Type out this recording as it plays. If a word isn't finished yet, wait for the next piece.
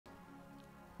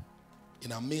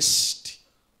in our midst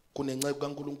kunenceku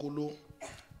kaNkulunkulu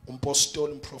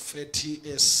umpostoli umprofeti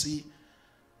esi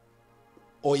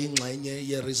oyingxenye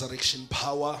ye resurrection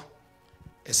power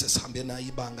esesihambe nayo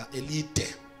ibanga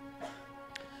elide.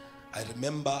 I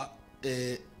remember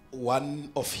one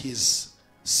of his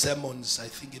sermons, I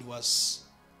think it was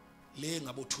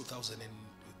about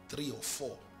 2003 or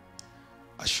 4.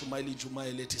 Ashumayeli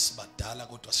jumayeli ethi sibadala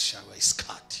kodwa sishaywa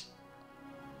isikhathi.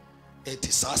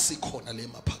 Ethi sasikhona le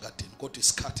maphakadeni kodwa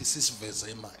isikhathi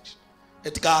sisiveze manje.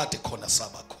 Ethi kade khona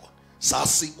saba khona.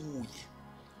 Sasikuye.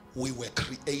 We were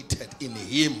created in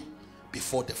him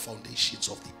before the foundations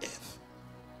of the earth.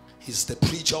 He's the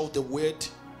preacher of the word,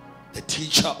 the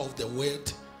teacher of the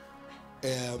word.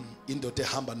 Indoda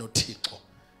ehamba noThixo,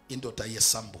 indoda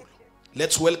yesambulo.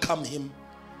 Let's welcome him.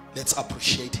 Let's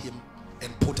appreciate him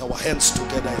and put our hands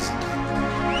together as a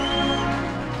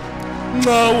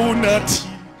Naunathi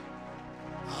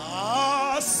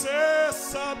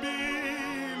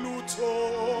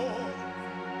asesabiluto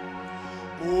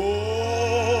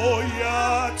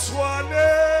oyatwane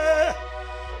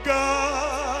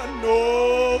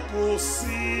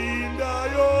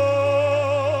ganokusindayo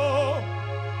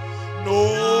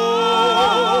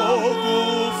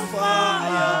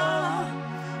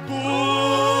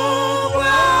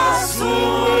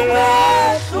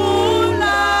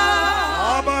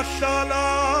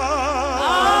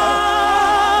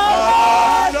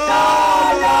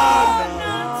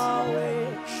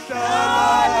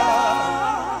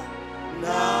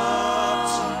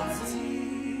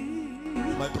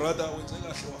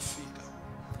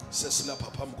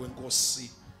sesilapha phambi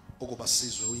kwenkosi ukuba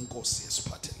sizwe uyinkosi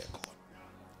esiphathele khona.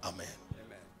 Amen.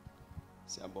 Amen.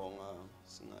 Siyabonga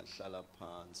singahlala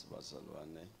phansi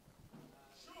bazalwane.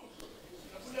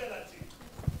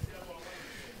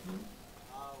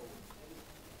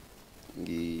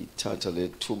 Ngithatha le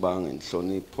thuba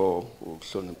ngenhlonipho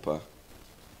ukuhlonipha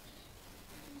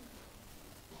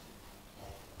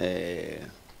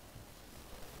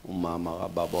umama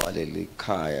kababa waleli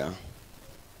khaya,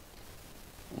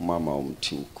 umama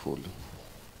uMthimkhulu,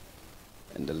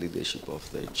 and the leadership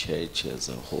of the church as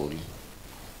a whole.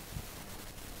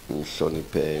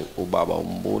 Ngihloniphe ubaba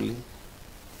uMbuli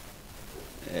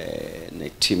ne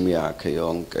team yakhe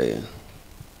yonke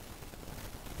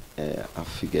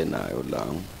afike nayo la.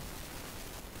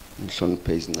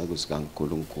 Ngihloniphe izinceku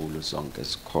zikaNkulunkulu zonke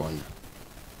sikhona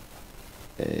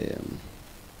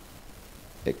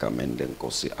egameni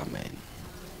lenkosi. Amen.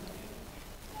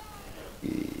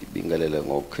 Bingelele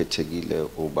ngokukhethekile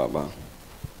ubaba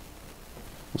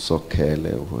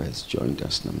uSokhele who has joined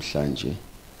us namhlanje.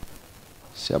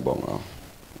 Siyabonga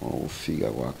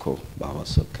ufika kwakho baba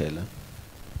Sokhele.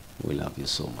 We love you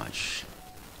so much.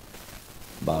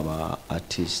 Baba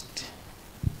artist,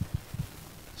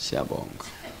 siyabonga.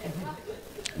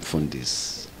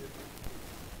 Mfundisi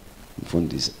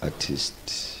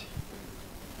artist,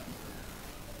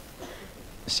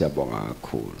 siyabonga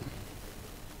kakhulu.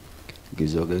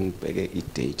 Ngizoke ngibheke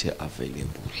idate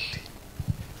available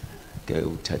ke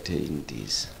uthathe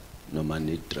indiza noma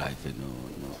ni drive no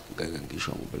ngeke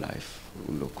ngisho ngoblife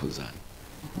ulokhuzana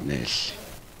nehle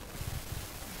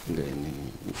ngeni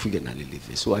ufike naleli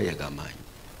vesi wayeka manje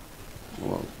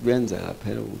kuyenzeka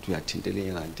phela ukuthi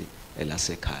uyathintelela kanti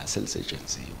elasekhaya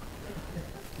selisetshenziswa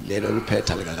lelo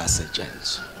liphetha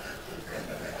likakasetshenziswa.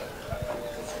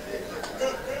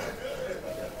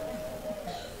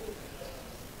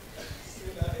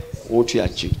 Uthi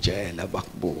uyajikijela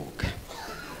bakubuke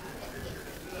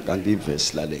kanti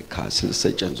ivesi lalekhaya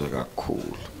selisetshenziswa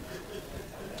kakhulu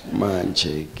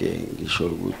manje ke ngisho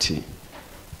ukuthi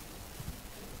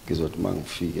ngizothi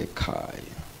mangifike ekhaya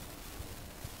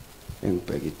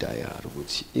engibheka idayari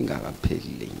ukuthi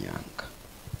ingakapheli lenyanga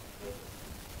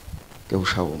ke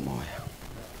ushawa umoya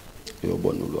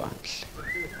uyobona ulwandle.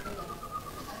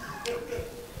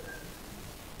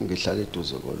 Ngihlala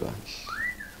eduze kolwandle,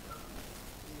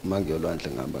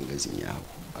 mangiyolwandle ngihamba ngezinyawo,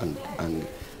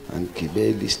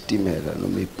 angigibeli isitimela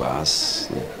noma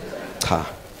ibhasi, cha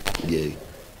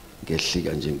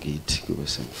ngehlika nje ngithi kube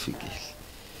sengifikile.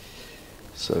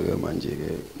 So ke manje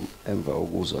ke emva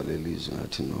ukuzwa lelizwe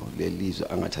ngathi no lelizwe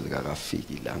angathi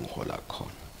alikakafiki la ngihola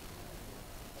khona.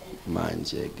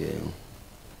 Manje ke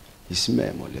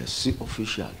isimemo lesi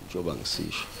official njoba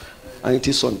ngisisho angithi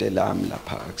isonto lami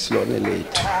lapha akusilone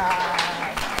lethu.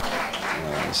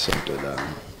 Isonto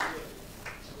lami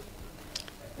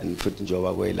and futhi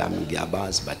njoba kwelami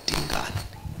ngiyabazi badingana.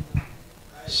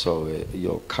 So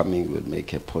your coming will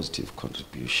make a positive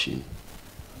contribution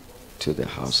to the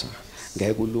house.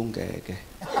 Ngeke ulungeke.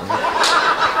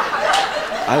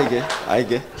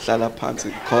 Ayike hlala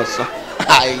phansi khohlwa.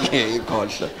 Ayike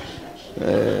ikhohlwa.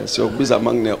 Siyokubiza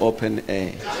mangne open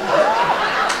air.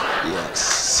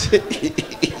 Yes.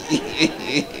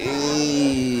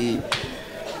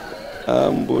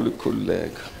 Ambulu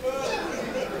khuleka.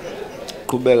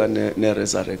 Qhubeka ne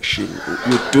resurrection.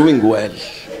 You're doing well.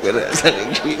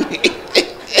 Resurrection.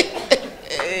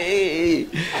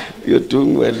 You're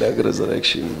doing well like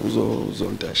resurrection.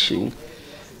 Uzondashing.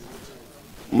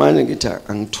 Manje ngithi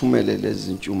angithumele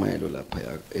lezi ntshumayelo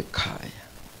lapha ekhaya.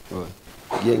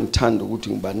 Ngiye ngithanda ukuthi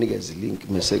ngibanikeze link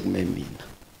mase kume mina.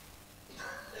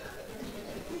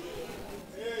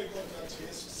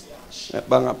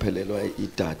 Bangaphelelwa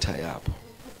idatha yabo.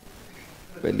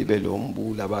 Belibe lo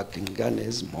mbula bagingane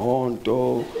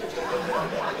ezimonto.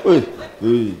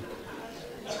 Hey.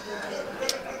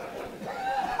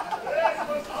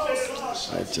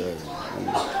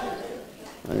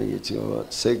 I get you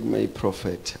segme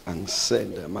prophet and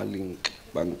send a link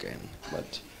banken,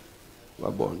 but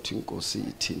wabonto inkosi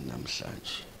ithini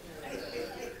namhlanje.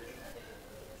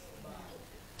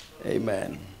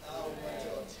 Amen.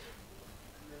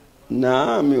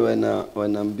 Nami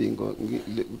wena mbingo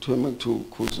kuthiwe makuthiwa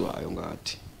ukhuzwayo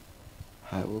ngathi.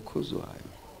 Hayi ukhuzwayo.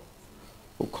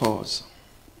 Ukhoza.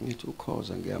 Ngithi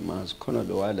ukhoza ngiyamazi khona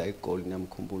lo wala eGoli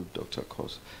namkhumbula Dr.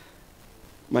 Khoza.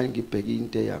 Manje ngibheka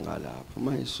into eyangalapha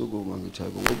manje isukuma ngithi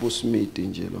hayi ngoba uSmith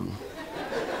nje lona.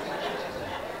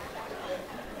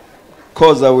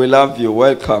 Khoza, we love you.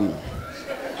 Welcome.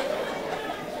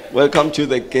 Welcome to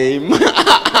the game.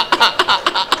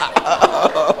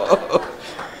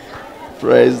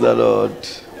 Praise the Lord.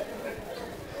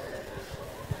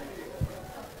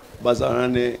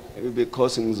 Bazanane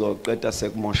because ngizoqeda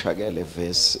sekumoshakele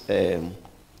verse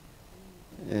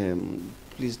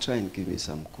please try and give me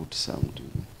some good sound.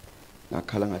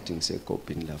 Ngakhala ngathi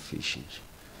ngisekopini la fish nje.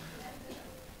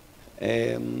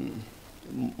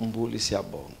 Mbuli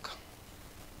siyabonga.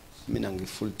 Mina ngi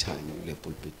full time kule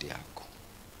pulpit yakho.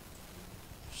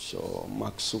 So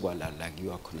makusuka la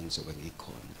kiwa khona ngizobe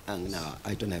ngikhona.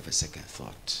 I don't have a second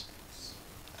thought.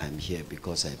 I'm here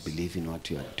because I believe in what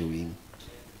you are doing.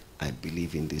 I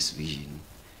believe in this vision.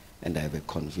 And I have a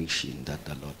conviction that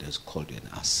the Lord has called you and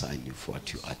assigned you for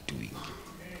what you are doing.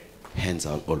 Hence,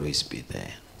 I'll always be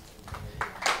there.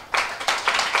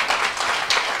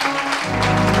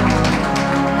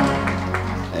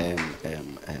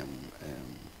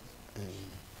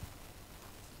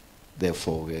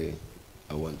 Therefore,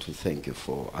 I want to thank you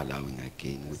for allowing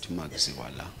again with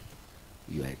Magziwala.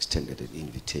 You are extended an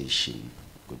invitation.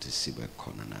 Good to see you,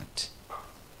 Conanat.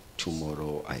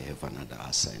 Tomorrow I have another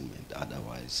assignment.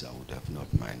 Otherwise, I would have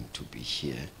not mind to be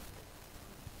here.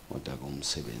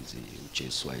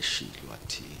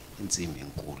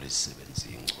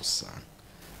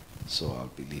 So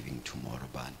I'll be leaving tomorrow,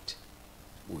 but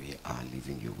we are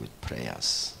leaving you with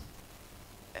prayers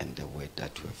and the word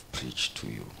that we have preached to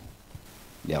you.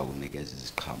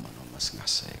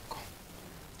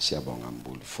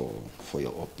 For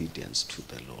your obedience to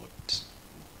the Lord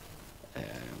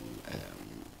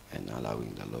and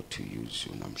allowing the Lord to use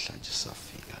you.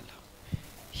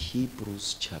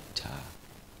 Hebrews chapter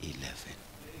 11.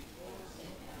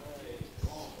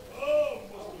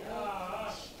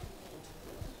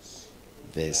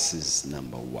 Verses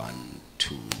number 1,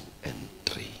 2, and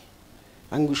 3.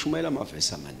 Angushumayela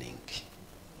amavesi amaningi.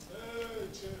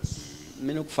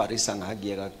 Mina ukufarisa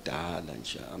ngakuyeka kudala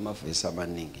nje amavesi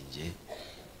amaningi nje.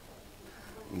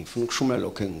 Ngifuna ukushumayela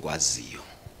lokho engikwaziyo.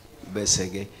 Bese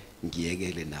ke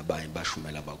ngiyekele nabanye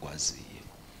bashumela abakwaziyo.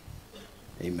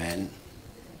 Amen.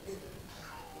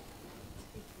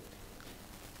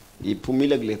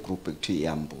 Iphumile kule group ekuthiwa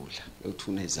iyambula.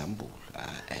 Ekuthiwa unezambulu.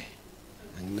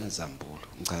 Anginazambulu.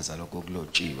 Ngichaza lokho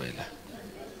kulotshiwe la.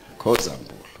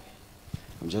 Khozambulu.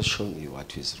 I'm just showing you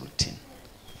what is routine.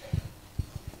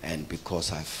 And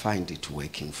because I find it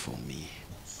working for me,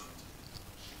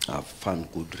 I've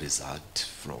found good result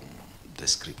from the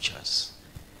scriptures.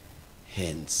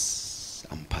 Hence,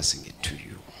 I'm passing it to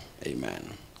you.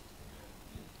 Amen.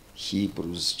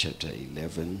 Hebrews chapter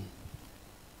 11.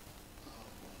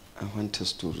 I want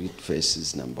us to read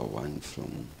verses number 1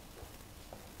 from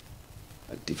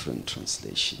a different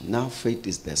translation. Now faith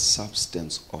is the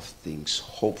substance of things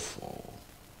hoped for,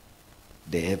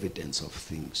 the evidence of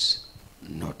things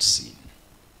not seen.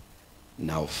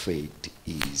 Now faith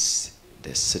is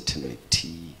the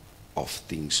certainty of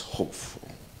things hoped for,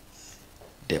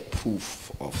 the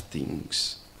proof of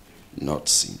things not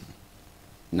seen.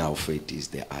 Now faith is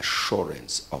the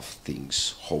assurance of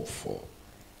things hoped for,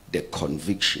 the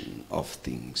conviction of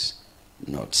things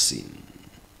not seen.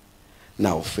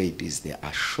 Now faith is the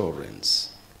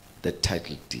assurance, the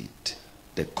title deed,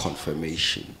 the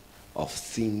confirmation of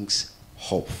things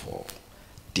hoped for,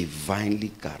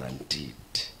 divinely guaranteed,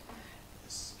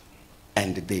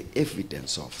 and the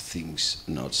evidence of things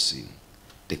not seen,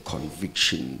 the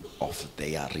conviction of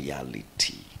their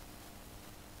reality.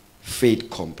 Faith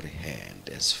comprehends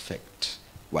as fact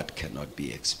what cannot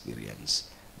be experienced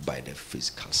by the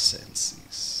physical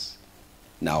senses.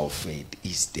 Now faith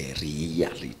is the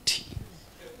reality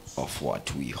of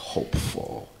what we hope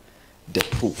for, the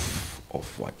proof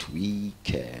of what we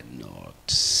cannot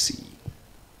see.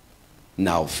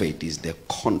 Now faith is the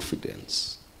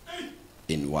confidence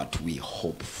in what we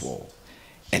hope for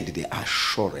and the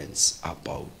assurance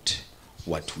about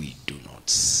what we do not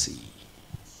see.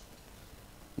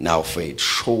 Now faith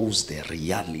shows the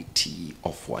reality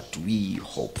of what we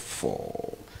hope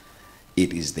for.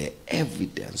 It is the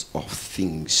evidence of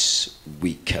things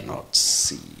we cannot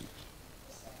see.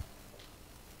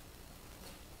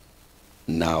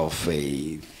 Now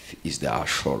faith is the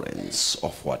assurance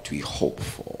of what we hope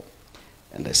for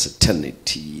and the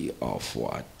certainty of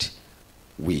what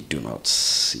we do not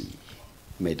see.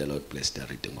 May the Lord bless the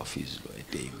reading of his word.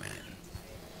 Amen.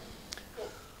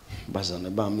 Bazana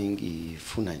bami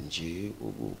ngifuna nje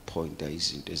ukupointa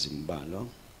izinto ezimbalwa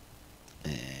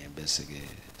bese ke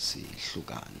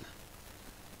sihlukana.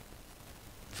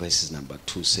 Verses number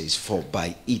 2 says, for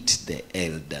by it the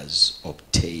elders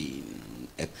obtain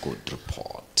a good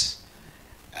report.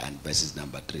 And verses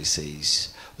number 3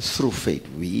 says, through faith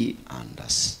we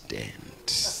understand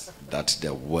that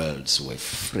the worlds were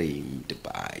framed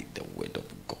by the word of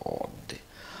God,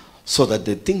 so that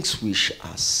the things which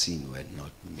are seen were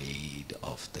not made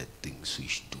of the things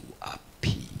which do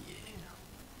appear.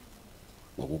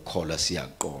 Ukholo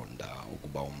siyaqonda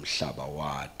ukuba umhlaba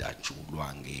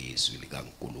wadatshulwa ngezwi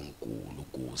likaNkulunkulu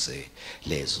kuze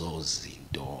lezo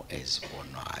zinto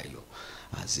ezibonwayo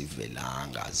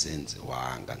azivelanga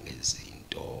azenziwanga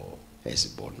ngezinto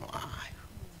ezibonwayo.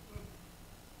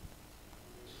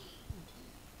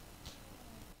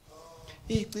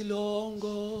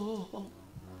 Icilongo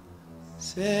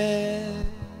selizokha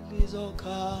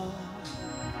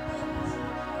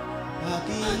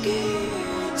akithi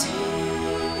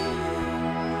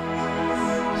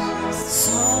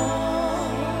so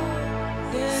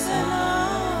yezelani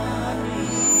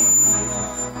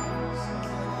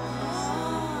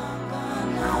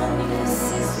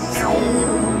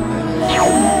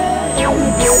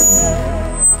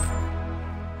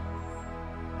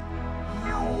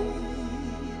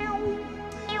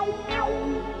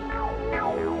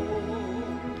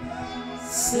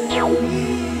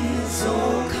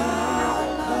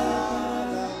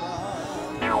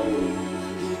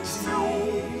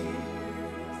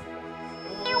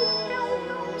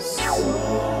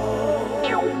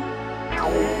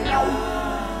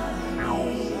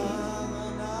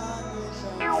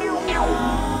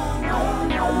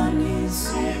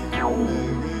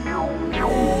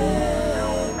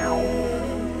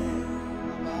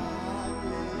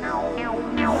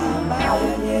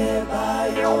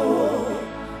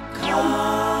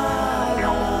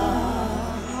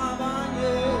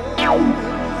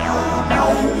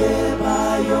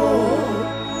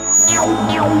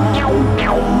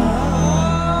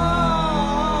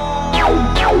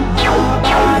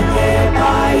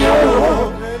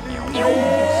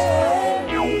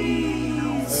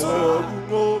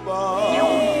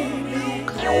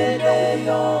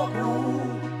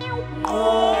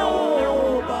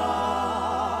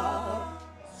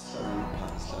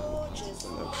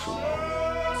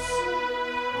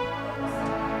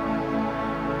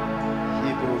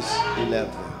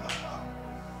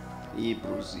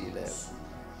Hebrews 11.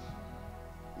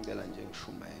 Ngela nje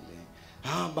ngishumele.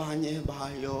 Abanye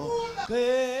bayo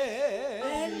phele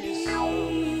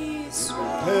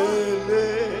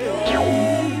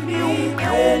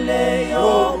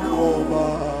yokuba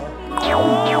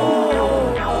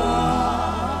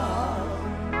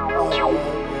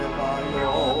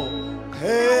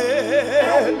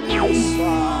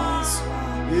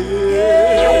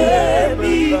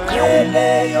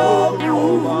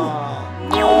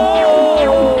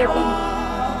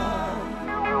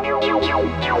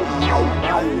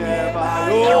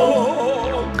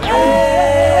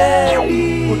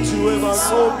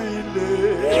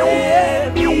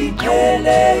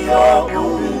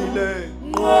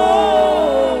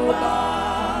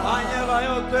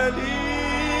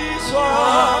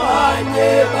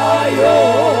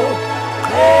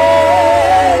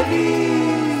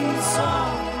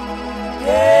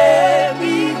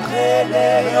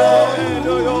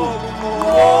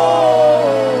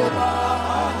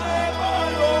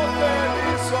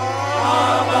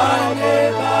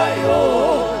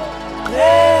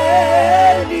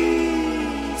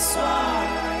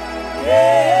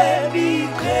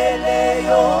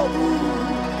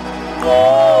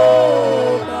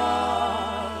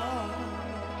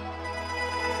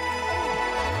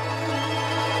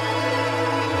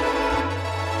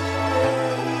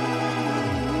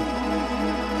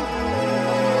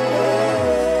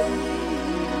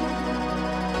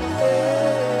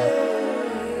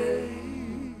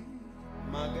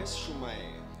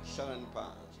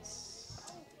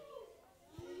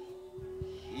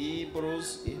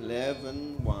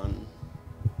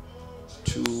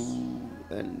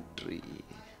and 3.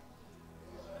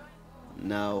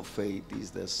 Now faith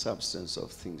is the substance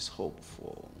of things hoped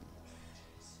for,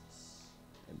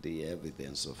 and the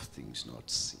evidence of things not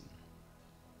seen.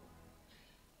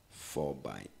 For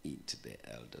by it the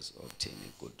elders obtain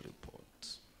a good report.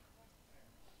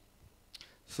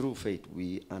 Through faith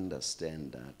we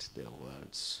understand that the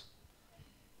worlds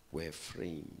were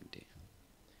framed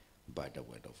by the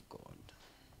word of God,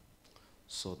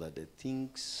 so that the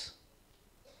things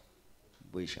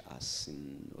which are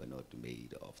seen were not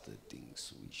made of the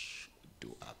things which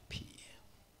do appear.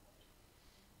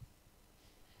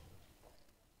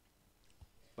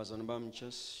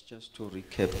 Just to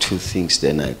recap 2 things,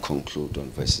 then I conclude on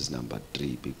verses number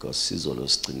 3, because Sizolo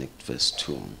sigcine verse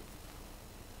 2.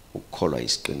 Ukholo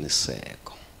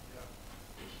isiqiniseko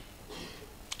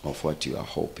of what you are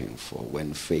hoping for.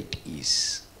 When faith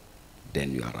is,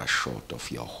 then you are assured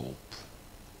of your hope.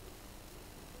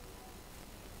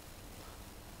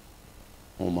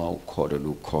 Uma ukholo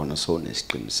lukhona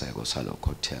sonesiqiniseko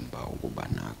salokho themba ukuba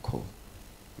nakho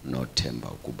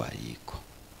nothemba ukuba yikho.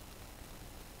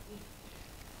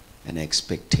 An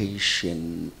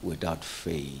expectation without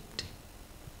faith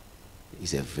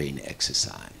is a vain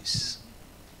exercise.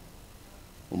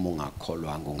 Uma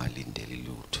ungakholwanga ungalindeli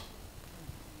lutho.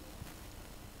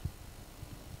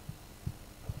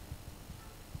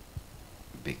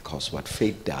 Because what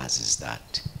faith does is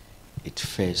that it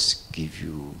first gives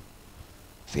you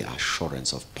the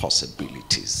assurance of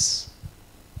possibilities.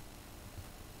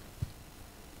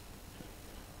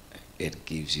 It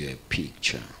gives you a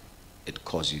picture. It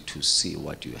causes you to see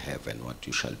what you have and what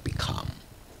you shall become.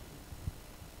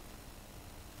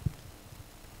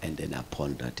 And then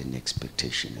upon that, an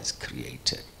expectation is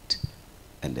created,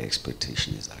 and the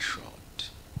expectation is assured.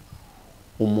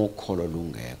 Uma ukholo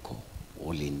lungekho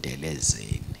ulindele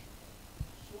zeni.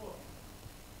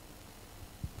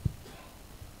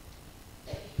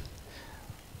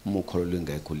 Uma ukholo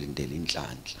lungekho ulindele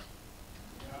inhlanhla.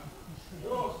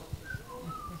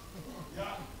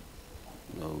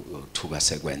 Thuka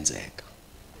sekwenzeka.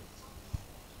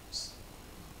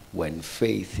 When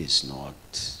faith is not,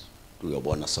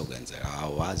 uyobona sekwenzeka.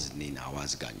 Awazi nini,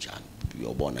 awazi kanjani.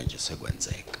 Uyobona nje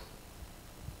sekwenzeka.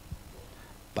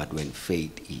 But when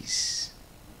faith is,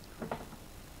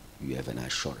 you have an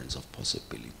assurance of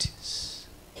possibilities.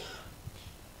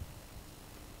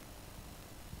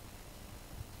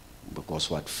 Because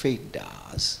what faith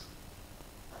does,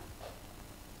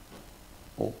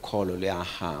 ukholo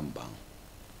liyahamba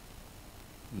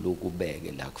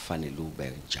lukubeke la kufanele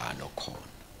ubeke njalo khona,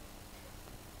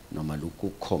 noma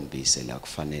lukukhombise la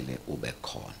kufanele ube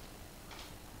khona,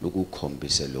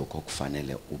 lukukhombise lokho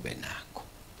kufanele ube nakho.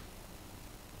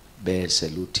 Bese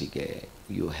luthi ke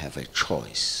you have a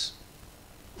choice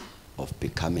of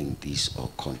becoming this or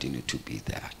continue to be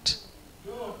that.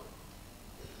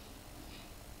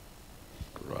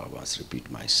 I must repeat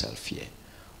myself here.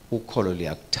 Ukholo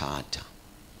liyakuthatha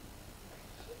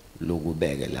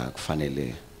lukubeke la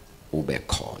kufanele ube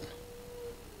khona,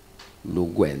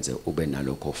 lukwenze ube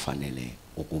nalokho kufanele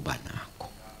ukuba nakho,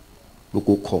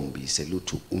 lukukhombise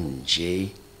luthi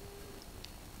unje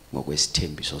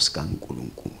ngokwesithembiso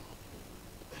sikaNkulunkulu.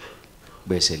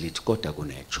 Bese lithi kodwa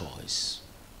kune choice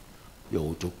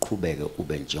yokuthi uqhubeke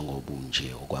ube njengoba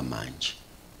unje okwamanje,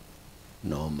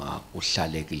 noma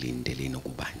uhlale kulindeleni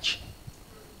ukuba nje.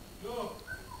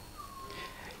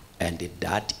 And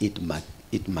that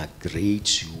it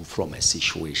migrates you from a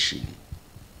situation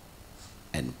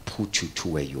and put you to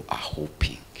where you are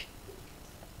hoping,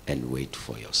 and wait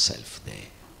for yourself there.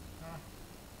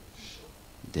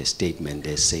 The statement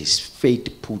there says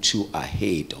faith puts you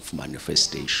ahead of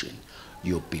manifestation.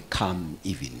 You become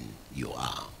even you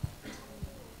are.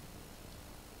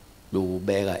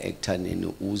 Lubeka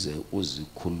ekuthaneni uze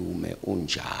uzikhulume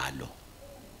unjalo,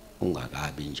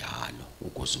 ungakabi njalo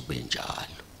ukuze ube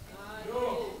njalo.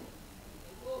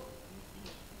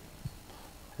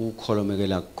 Ukholo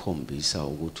mekela kukhombisa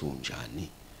ukuthi unjani,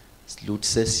 luthi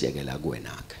sesiyekela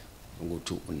kuwenakhe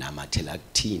ukuthi unamathela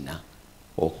kuthina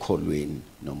okholweni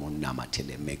noma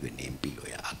unamathele emekweni empilo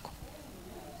yakho.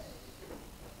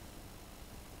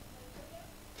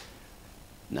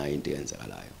 Na into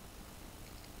eyenzakalayo,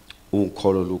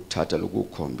 ukholo lukuthatha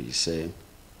lukukhombise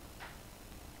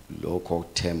lokho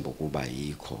uthemba ukuba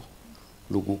yikho,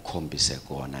 lukukhombise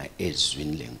kona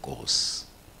ezwini lenkosi.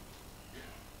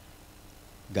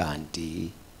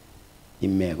 Kanti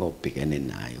imeko obhekene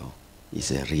nayo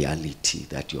is a reality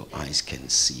that your eyes can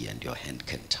see and your hand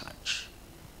can touch.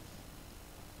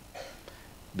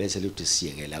 Bese luthi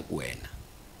siyekela kuwena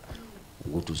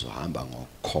ukuthi uzohamba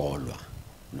ngokukholwa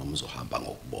noma uzohamba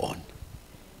ngokubona.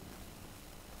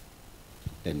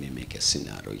 let me make a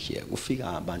scenario here.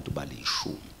 Kufika abantu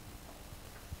balishumi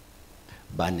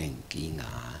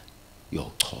banenkinga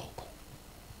yochoko.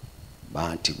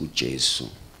 Bathi kuJesu,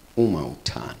 uma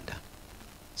uthanda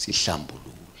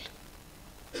sihlambulule.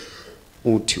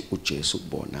 Uthi uJesu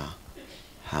kubona,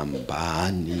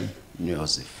 hambani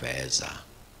niyoziveza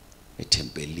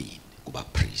etempelini kuba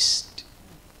priest.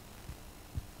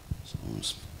 So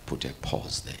let's put a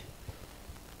pause there.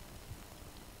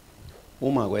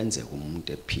 Uma kwenzeka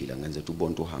umuntu ephila ngenze ukuthi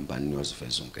ubonke uhambani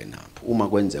niyoziveza unkenapho. Uma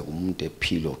kwenzeka umuntu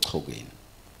ephila ochokweni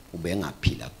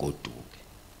ubengaphila goduke.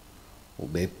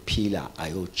 Ubephila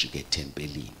ayojika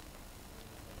etempelini.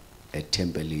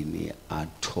 Etempelini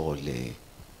athole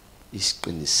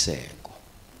isiqiniseko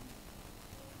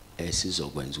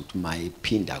esizokwenza ukuthi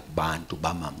mayiphinda kubantu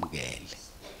bamamkele.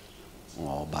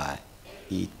 Ngoba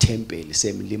itempeli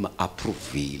semlima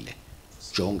approvile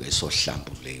jonge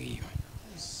sohlambulekiwe.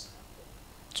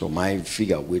 So my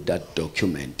figure with that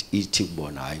document ithi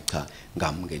kubona hayi cha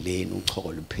ngamkeleni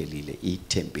uchoko luphelile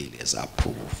itempeli is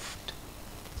approved.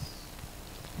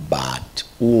 But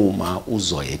uma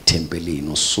uzoya etempelini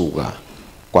usuka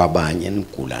kwabanye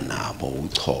nigula nabo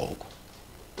uchoko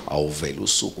awuvela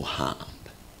usuku uhamba.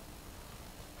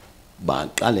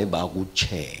 Baqale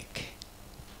bakucheck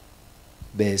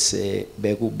bese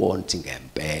bekubona ukuthi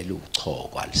ngempela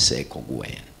uchoko alisekho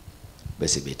kuwena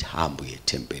bese bethi hamba uye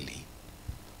etempelini.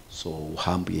 So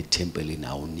uhamba uye etempelini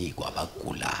awunikwa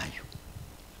abagulayo.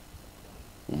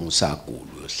 Uma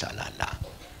usagula uyohlala la.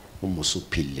 Uma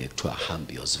usuphilile kuthiwa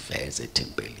hamba uyoziveza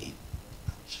etempelini.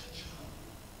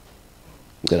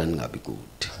 Ngicela ningabi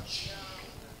good.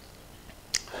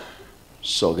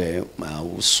 So ke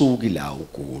usuki la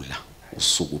ugula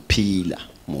usuku uphila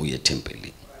moya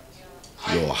etempelini.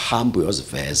 Lo hamba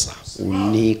uyoziveza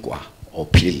unikwa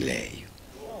ophilileyo.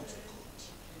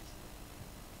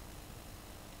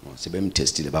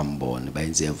 Sebemtestile bambona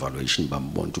bayenze evaluation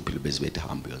bambona ukuthi uphile bese bethi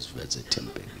hamba uyoziveza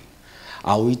etempelini.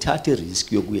 Awuyithatha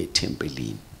risk yokuya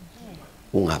etempelini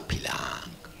ungaphilanga.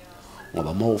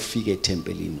 Ngoba mawufika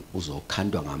etempelini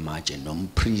uzokhandwa ngamatshe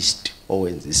nompriest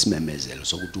owenza isimemezelo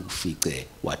sokuthi ukufice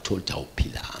watholta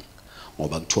awuphilanga.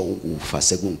 Ngoba kuthiwa ukufa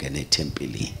sekungena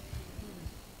etempelini.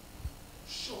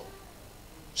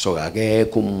 So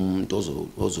akekho umuntu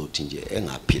ozothi nje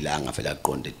engaphilanga vele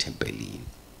aqonde etempelini.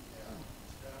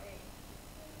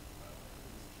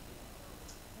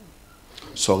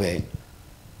 So ke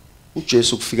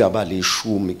uJesu kufika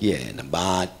balishumi kuyena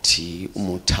bathi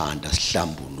umuthanda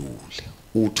sihlambulule.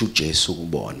 Uthi uJesu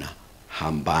kubona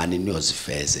hambani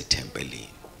niyoziveza etempelini.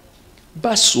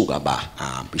 Basuka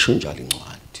bahamba isho njalo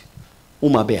incwadi.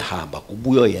 Uma behamba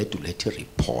kubuyo yedwa lethe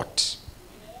report.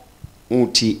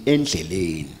 Uthi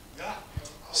endleleni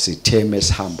sitheme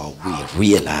sihamba we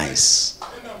realize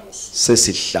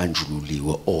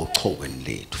sesihlanjululiwe ochokweni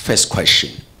lethu. First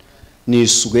question.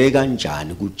 Nisuke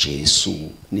kanjani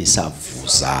kuJesu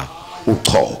nisavuza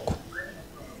uchoko?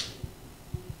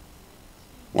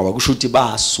 Ngoba kusho ukuthi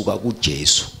basuka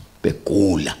kuJesu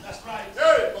begula.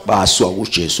 Basuka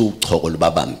kuJesu uchoko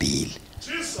libabambile.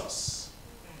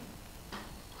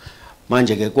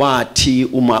 Manje ke kwathi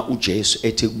uma uJesu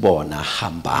ethi kubona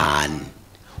hambani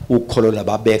ukholo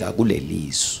lababeka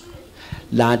kulelizwe.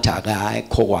 Lathi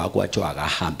akakho kwakwathi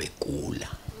akahambe egula.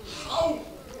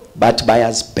 Bathi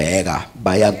bayazibheka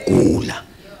bayagula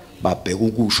babheka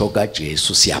ukusho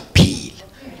kaJesu siyaphila.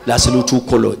 Laseluthi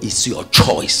ukholo is your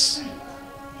choice.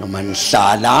 Noma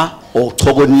nihlala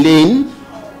ochokweni leni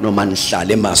noma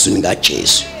nihlala emaswini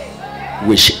kaJesu.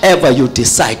 Whichever you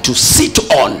decide to sit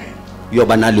on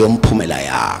yoba naleyo mphumela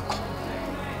yakho.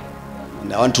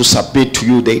 And I want to submit to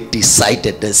you, they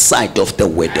decided the side of the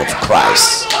word of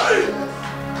Christ.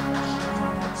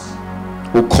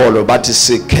 Ukholo bathi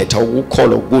sikhetha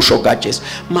ukukholo kusho kaJesu.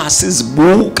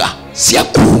 Masizibuka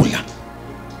siyagula.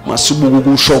 Masibuka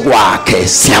ukusho kwakhe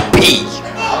siyaphila.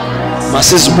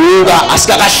 Masizibuka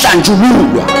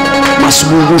asikakahlanjululwa.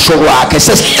 Masibuka ukusho kwakhe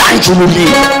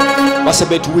sesihlanjululiwe. Base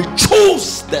bethi we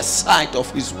choose the side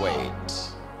of his word.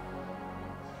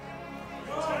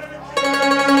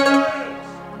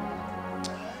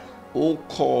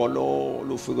 Ukholo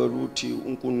lufike luthi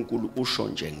uNkulunkulu usho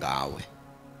nje ngawe.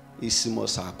 Isimo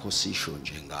sakho sisho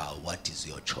nje ngawe. What is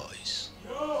your choice?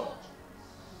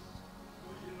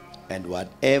 And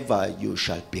whatever you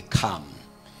shall become,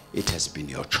 it has been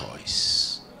your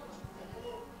choice.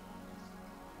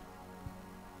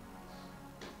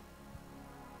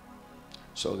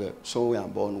 So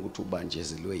uyabona ukuthi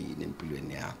ubanjezelwe yini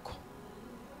empilweni yakho.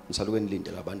 Ngisaluke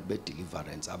nilindele abantu be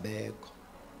deliverance abekho.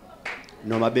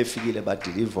 Noma befikile ba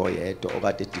deliver yedwa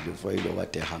okade deliver yilo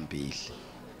kade ehambile.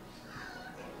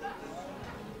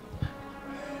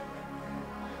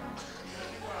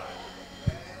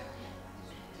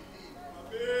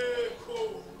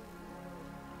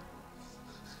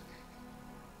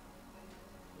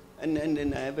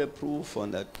 and I have a proof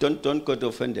on that. Don't get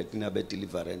offended in about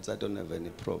deliverance. I don't have any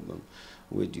problem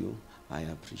with you. I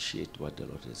appreciate what the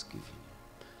Lord has given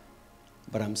you.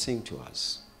 But I'm saying to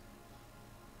us,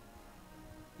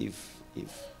 if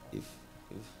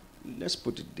let's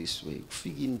put it this way,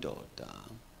 ufika indoda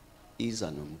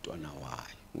iza nomntwana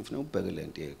wayo. Ngifuna ubhekele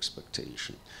into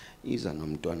expectation. Iza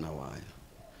nomntwana wayo.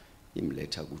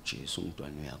 Imletha kuJesu,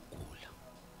 umntwana uyagula.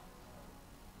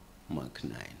 Mark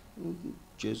 9.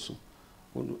 Jesu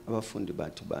abafundi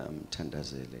bathi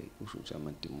bayamthandazele usho ukuthi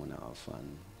amadimoni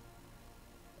awafani.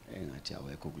 Engathi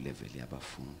awekho ku level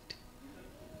yabafundi.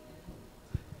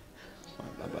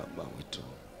 Baba wethu.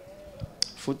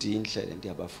 Futhi inhlelo into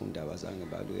yabafundi abazange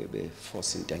baluke be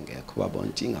force into engekho babona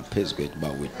ukuthi ingaphezulu kwethu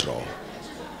ba withdraw.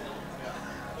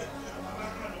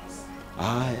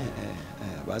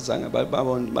 Bazange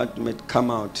babona bathi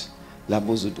come out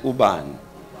labuza ukuthi ubani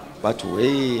bathi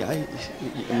hey hayi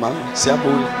mama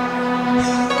siyabuya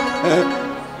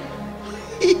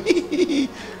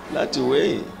lathi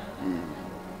way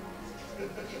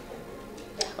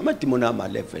amadimoni ama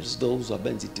levels those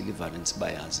abenza deliverance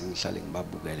bayazi ngihlale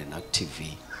ngibabukele na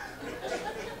TV.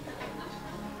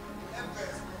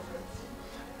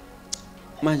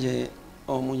 Manje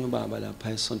omunye ubaba lapha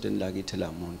esontweni lakithi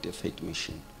la Monte Faith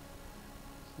Mission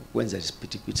kwenza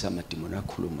isiphithi samadimoni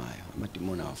akhulumayo.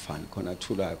 Amadimoni awafani, khona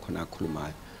athulayo, khona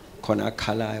akhulumayo, khona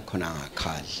akhalayo, khona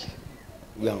angakhali.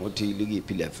 Uya ngokuthi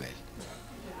likiphi level.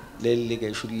 Leli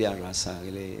ke shuthi liyarasa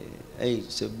ke le hey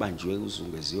sebanjiwe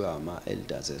uzungeziwe ama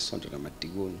elders esonto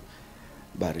namadikoni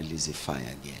ba release fire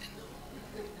again.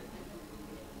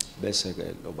 Bese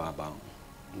ke lo baba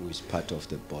who is part of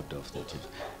the board of the church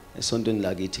esontweni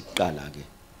lakithi kuqala ke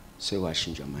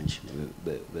sekwashintsha manje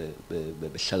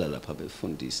behlala lapha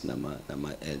befundisi nama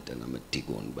elder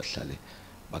namadikoni bahlale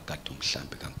bagada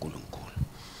umhlambi kaNkulunkulu.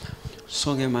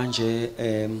 So ke manje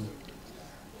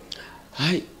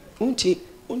hayi uthi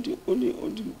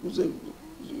uze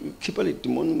khipha le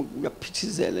demon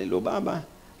uyaphithizela lo baba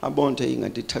abonke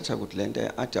ingathi thatha ukuthi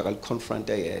lento athi akal confront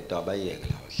yedwa abayeke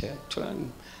la hle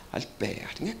thulani alibheka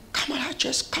athi ngeke la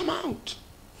just come out.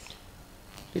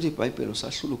 Lithi iBhayibheli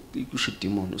usahlula ukusho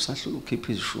demon usahlula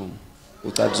ukhipha izishumo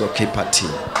ucathi uzokhipha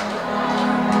thina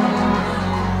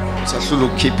usahlula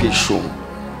ukhipha izishumo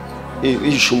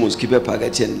izishumo zikhiphe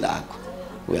phakatheni lakho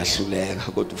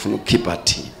uyahluleka kodwa ufuna ukukhipha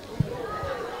thina.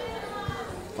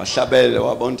 Wahlabele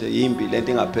wabonke yimbi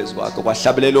lento ingaphezulu kwakho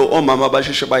kwahlabelela omama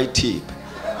abasheshe bayithiphe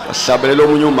wahlabelela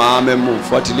omunye umama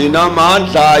emuva wathi lina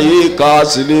amandla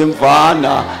igazi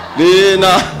limvana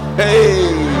lina hey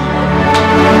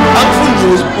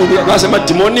akufunduze ngase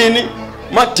madimonini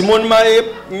madimoni maye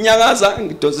nyakaza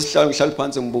ngidosa isihlalo ngihlala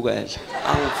phansi ngibukela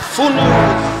angifuni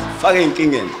fake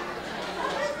inkingeni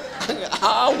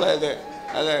ngeke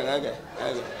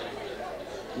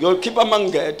ngiyokhipha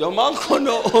mangedwa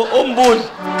makhono ombuli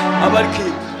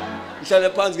abalikhiphi ngihlale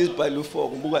phansi ngizibhalile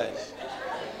ufoko ngibukele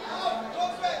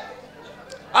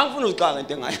angifuna uqala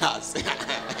into engayazi.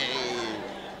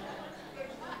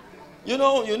 You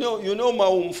know ma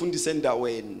umfundisi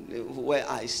endaweni where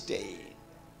I stay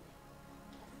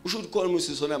usho ukuthi khona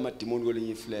musisona amadimoni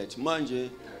kwelinye iflat manje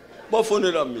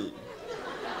bafonela mina.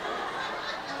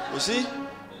 You see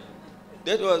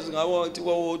that was ngawo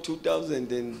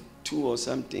 2002 or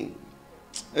something.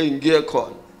 Ngiye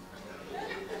khona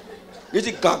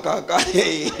ngithi gaga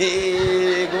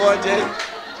konje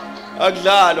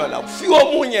akudlalwa lapho fika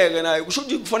omunye ke naye kusho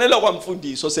ukuthi kufanele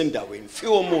kwamfundisi osendaweni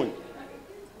fika omunye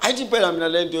ayithi phela mina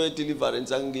lento ye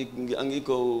deliverance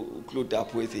angikho clued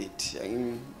up with it.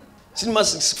 Sithi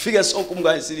masifike sonke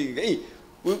umngane silinge hey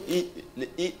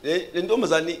le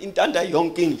ntombazane intanda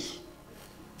yonke indlu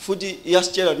futhi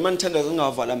iyasitshela ukuthi manithandaza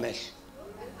ungavala amehlo.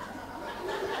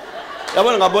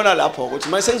 Yabona ngabona lapho ukuthi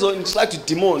mayisenzo like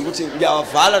demon ukuthi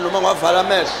ngiyavala noma ngavala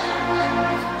amehlo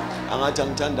angathi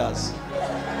angithandaza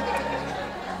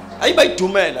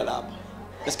ayibayidumela lapho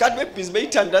esikhathi bebhizi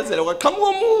beyithandazela kwaqhamuka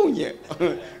omunye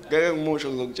ngeke ngimusho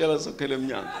ngizokutshela sokhele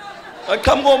eminyango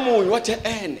waqhamuka omunye wathi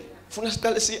funa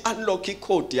siqale si unlock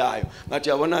icode yayo ngathi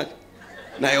yabona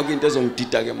nayo into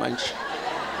ezongidida ke manje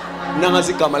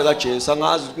nangazi igama lika Jesu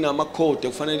angazi ukuthi nama code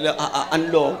kufanele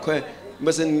unlock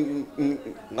bese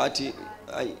ngathi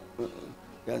ayi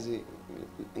yazi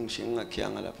ngisho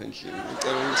ngingakhiyanga lapha endlini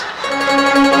ngicela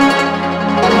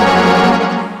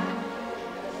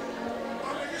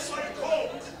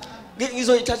ukuthi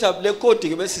ngizoyithatha le code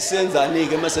ke bese siyenzani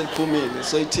ke mase liphumile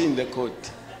so ithini le code.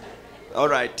 All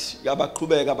right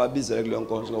yabaqhubeka babizele kuleyo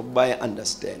nkonzo ngoba baye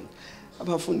understand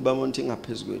abafundi bamonthi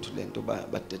ngaphezulu kwethu lento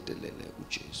badedelele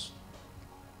uJesu.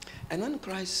 And when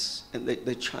Christ and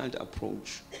the child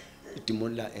approached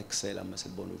idemon la excela mase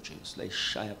libona uJesu la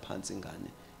ishaya phansi ingane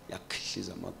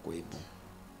yakhihliza amagwebu.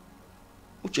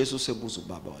 uJesu sebuza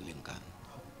ubaba walengane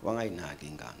wangayinaki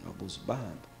ingane wabuza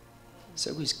ubaba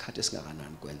sekuyisikhathi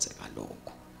esingakanani kwenzeka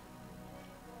lokho.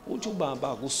 Uthi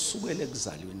ubaba kusukela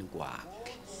ekuzalweni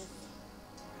kwakhe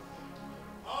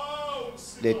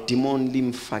le demon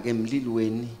limfake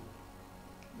emlilweni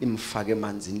limfake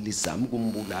emanzini lizama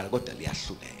ukumbulala kodwa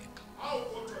liyahluleka.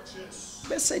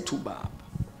 Bese ethi ubaba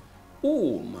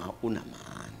uma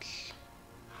unamandla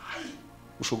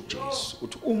usho kuJesu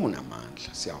uthi uma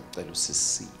unamandla siyawucela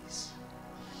usisize.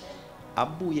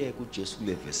 Abuye kuJesu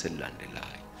kule verse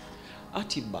elilandelayo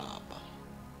athi baba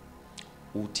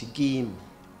uthi kimi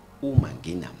uma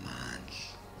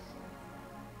nginamandla.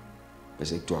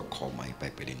 Bese kuthiwa khoma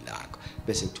eBhayibhelini lakho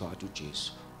bese kuthiwa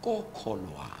uJesu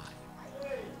kokholwayo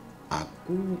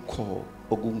akukho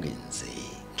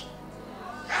okungenzeki.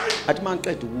 Athi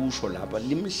maqedwe ukusho lapha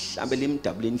limhlambe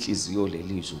limdabule inhliziyo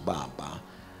lelizwe ubaba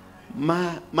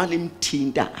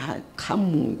malimthinta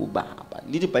aqhamuka ubaba.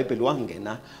 Lithi iBhayibheli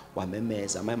wangena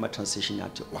wamemeza ama translation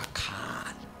athi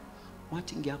wakhala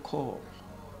wathi ngiyakholwa.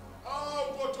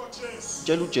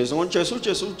 Tshela uJesu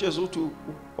uJesu uthi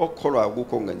okholwayo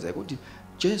akukho okungenzeka. Uthi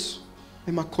Jesu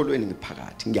emakholweni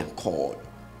ngiphakathi ngiyakholwa.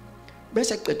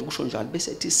 Bese aqeda ukusho njalo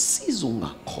bese ethi siza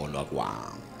ungakholwa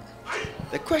kwami.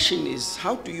 The question is,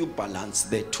 how do you balance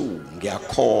the two?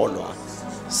 Ngiyakholwa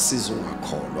siza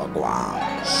ungakholwa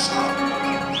kwami.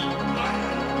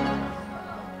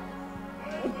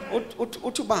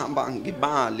 Uthi bahamba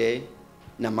ngibale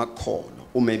namakholo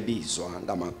umebizwa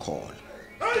ngamakholo.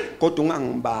 Kodwa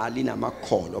ungangibali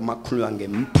namakholo makhulwa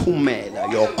ngemphumela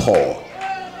yokholo.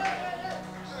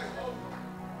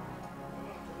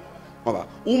 Ngoba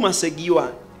uma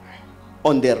sekiwa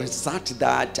on the result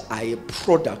that I a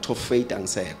product of faith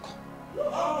angisekho.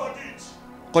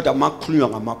 Kodwa makhulwa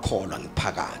ngamakholo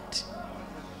ngiphakathi.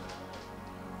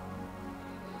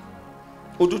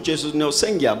 Uthi uJesu no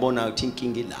sengiyabona ukuthi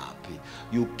inkinga ilaphi.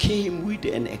 You came with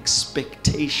an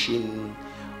expectation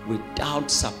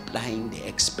without supplying the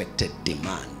expected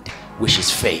demand, which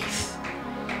is faith.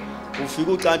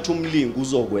 Ufika ucathi umlingi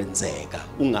uzokwenzeka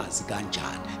ungazi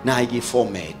kanjani nayi ke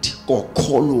format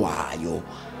kokholwayo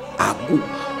aku.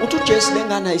 Uthi uJesu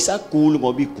lengane ayisaguli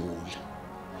ngoba igula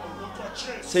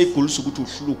seyigulisa ukuthi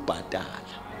uhlula ukubhadala.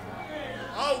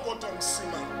 Hawu kodwa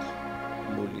Msimanga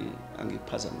Mboli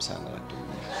angiphazamisanga kanti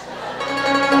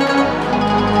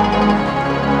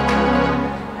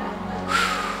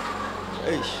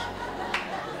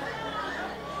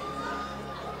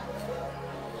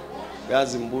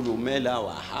yazi mbulu umela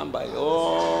wahamba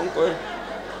yonke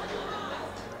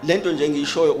lento nje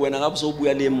ngishoyo wena ngabe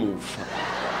uzobuya lemuva.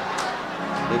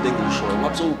 Lento ngishoyo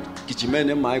ngabe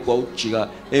uzogijimene emic wawujika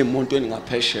emontweni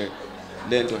ngapheshe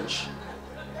lento nje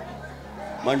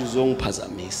manje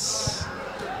uzongiphazamisa.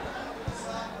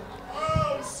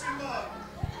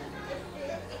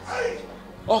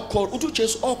 Okholo uthi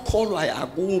uJesu okholwayo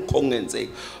akukho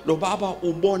okungenzeki. Lo baba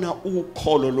ubona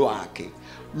ukholo lwakhe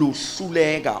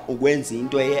luhluleka ukwenza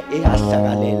into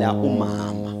eyahlakalela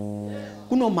umama.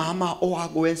 Kunomama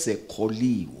owakweze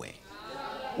kholiwe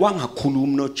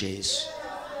wangakhulumi noJesu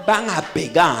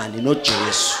bangabhekani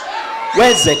noJesu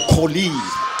weze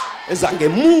kholiwe eza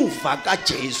ngemuva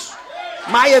kaJesu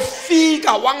maye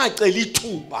fika wangacela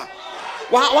ithuba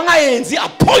wangayenzi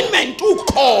appointment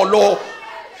ukholo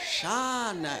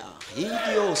shana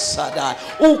hiyo sada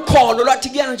ukholo lwathi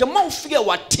kuyana nje mawufike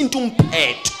wathinta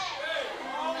umphetho.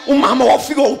 Umama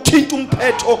wafika uthinta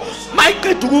umphetho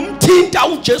mayiqeda ukumthinta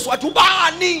uJesu wathi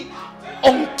ubani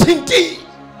ongithinti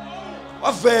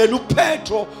wavela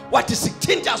uPetro wathi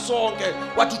sikuthinta sonke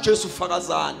wathi uJesu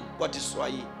ufakazana wathi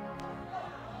swayini.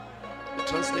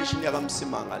 Translation yaka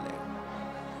Msimanga le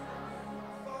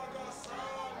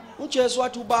uJesu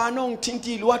wathi ubani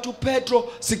ongithintile wathi uPetro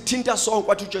sikuthinta sonke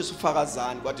wathi uJesu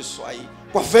ufakazana wathi swayini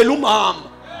kwavela umama.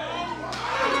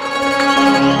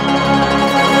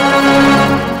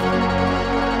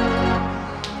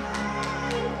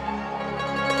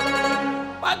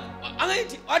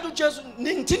 Wathi uJesu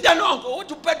ningithinta nonke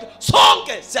wathi uPetro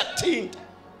sonke siyakuthinta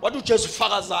wathi uJesu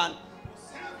ufakazana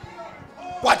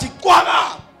wathi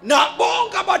kwaka na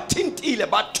bonke abathintile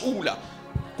bathula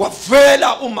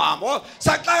kwavela umama.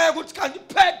 Saxaka ukuthi kanti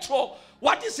Petro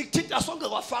wathi sikuthinta sonke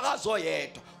kwafakaza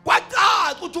oyedwa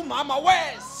kwacaca ukuthi umama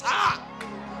wesa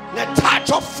ne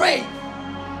touch of faith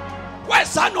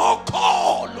wesa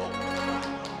nokholo.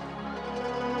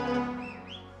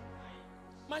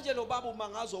 Manje lo baba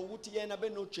umangazo ukuthi yena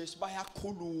benoJesu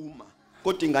bayakhuluma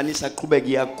kodwa ingane isaqhubeka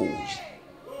iyagula.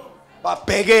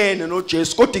 babhekene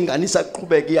noJesu kodwa ingane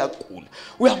isaqhubeka iyagula.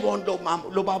 Uyabona lo mama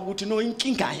lo baba ukuthi no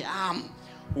inkinga yami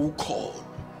ukholo.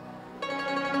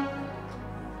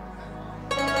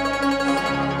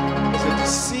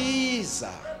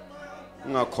 Siza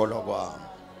ungakholwa kwami.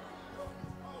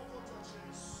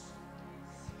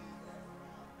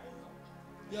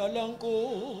 Yala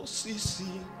Nkosi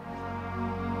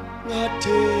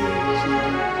ngathezi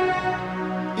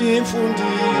imfundi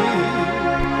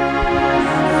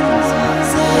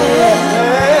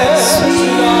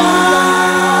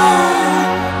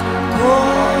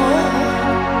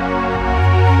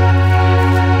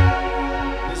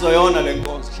izoyona le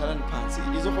nkonzo hlalani phansi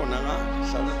izohonakala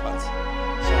hlalani phansi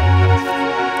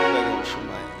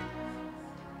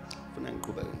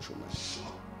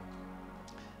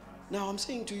Now I'm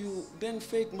saying to you, then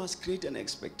faith must create an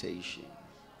expectation.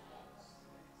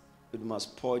 It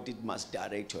must point, it must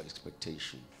direct your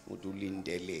expectation.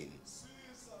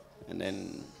 And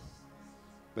then,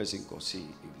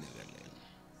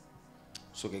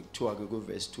 so go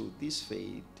verse 2. This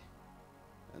faith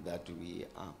that we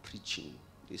are preaching,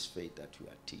 this faith that we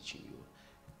are teaching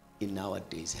you, in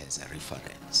nowadays has a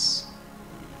reference.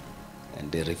 And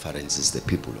the reference is the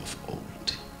people of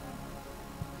old.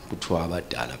 Kuthiwa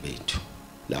abadala bethu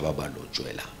laba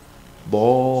balotshwela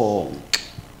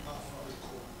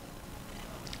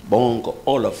bonke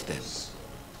all of them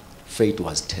faith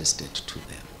was tested to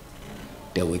them.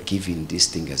 They were given this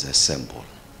thing as a symbol,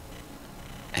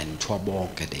 and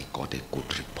bonke they got a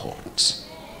good report.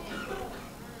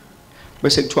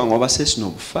 Bese kuthiwa ngoba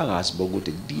sesinobufakazi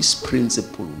bokuthi this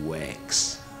principle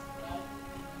works,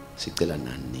 sicela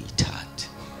nanithathe.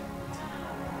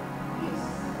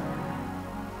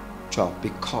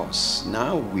 Because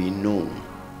now we know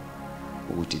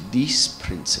what this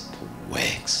principle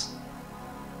works.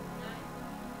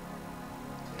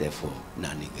 Therefore,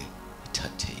 nanike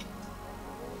ithathe.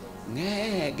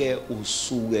 Ngeke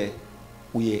usuke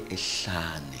uye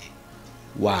ehlane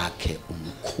wakhe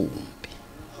umkhumbi.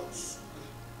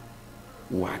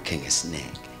 Wakhe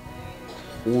ngesineke.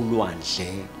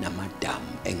 Ulwandle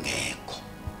namadamu engekho.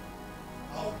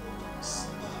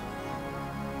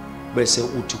 Bese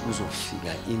uthi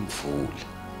kuzofika imvula.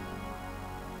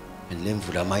 And le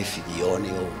mvula mayifika iyona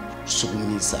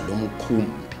yosukumisa lo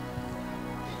mkhumbi.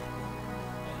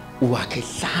 Uwakhe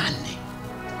hlane.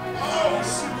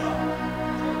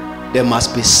 There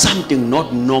must be something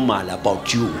not normal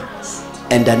about you.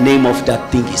 And the name of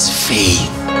that thing is faith.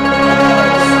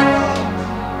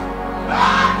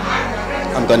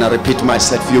 I'm gonna repeat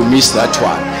myself, you missed that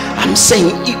one. I'm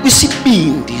saying,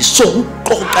 isibindi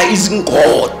sokuqoqa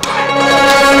izingodo.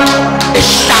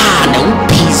 Ehlane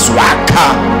ubhizi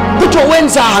wakha. Kuthi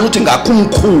wenzani uthi ngakho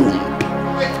umkhumbi.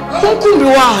 Umkhumbi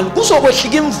wani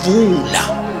kuzokwehlika imvula.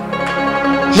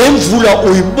 Le mvula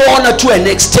uyibona to an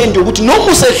extent ukuthi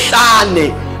noma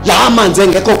usehlane la amanzi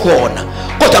engekho khona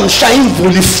kodwa mhla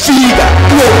imvula ifika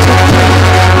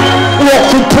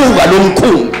uyokhuphuka lo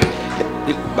mkhumbi.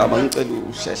 Baba ngicela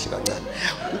uhlehle kancane.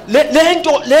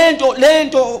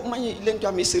 Lento manje lento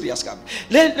yami serious kabi.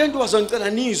 Lento wazongicela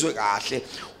nizwe kahle.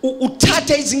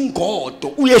 Uthatha izingodo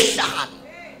uyehlana.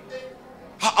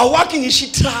 Awakhi ngisho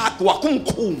truck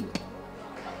wakumkhumbi.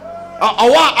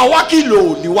 Awakhi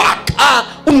loli wakha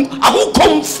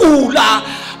akukho mfula,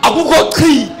 akukho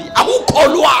chibi, akukho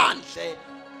lwandle.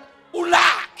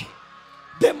 Ulakhe.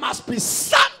 There must be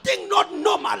something not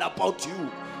normal about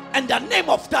you. And the name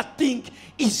of that thing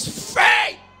is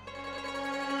faith.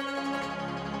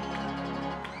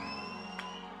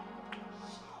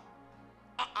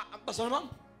 Basalama,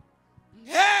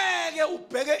 ngeke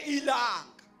ubheke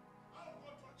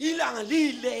ilanga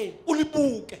lile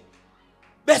ulibuke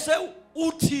bese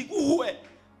uthi kuwe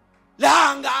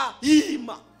langa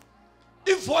yima.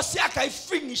 Ivoice yakhe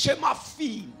ayifiki ngisho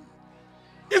emafini.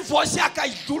 Ivoice yakhe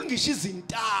ayidluli ngisho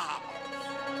izintaba.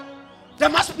 There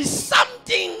must be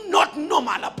something not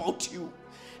normal about you.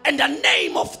 And the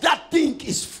name of that thing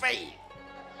is faith.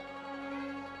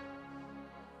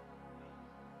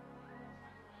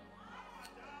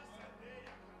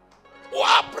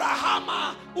 U-Abraham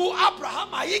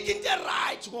ayikho into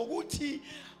right ngokuthi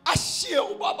ashiye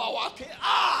ubaba wakhe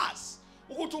azi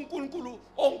ukuthi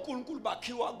uNkulunkulu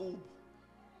bakhiwa kubo.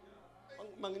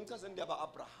 Mangichaze indaba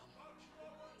Abraham.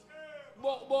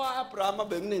 Bo Abraham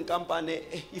bekunenkampani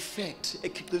effect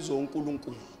ekhiqiza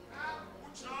uNkulunkulu.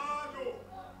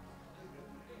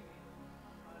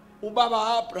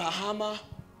 Ubaba Abraham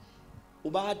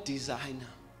uba designer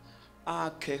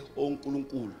akhe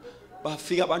uNkulunkulu.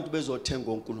 Bafika abantu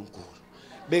bezothenga uNkulunkulu.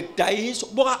 Bekudayisa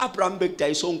boka Abraham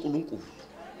bekudayisa uNkulunkulu.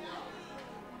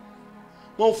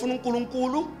 Mawufuna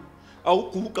uNkulunkulu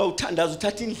awuguqa uthandaza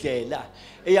uthatha indlela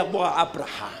eyakuboka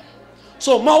Abraham.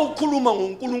 So mawukhuluma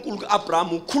ngoNkulunkulu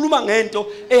kaAbraham ukhuluma ngento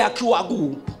eyakhiwa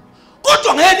kubo.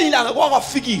 Kodwa ngelinye ilanga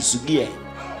kwakafikizwe kuyena.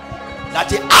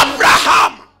 Lathi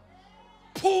Abraham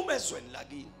phuma ezweni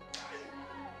lakini.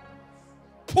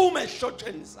 Phuma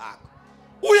ehlotsheni zakho.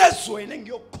 Uyezweni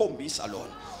engiyokukhombisa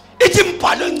lona. Ithi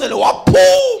mbhalo encele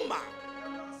waphuma.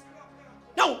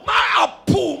 Now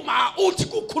mayaphuma uthi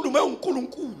kukhulume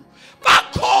uNkulunkulu.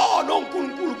 Bakhona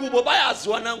uNkulunkulu kubo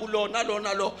bayaziwa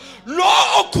nankulona lo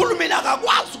okhulumela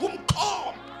akakwazi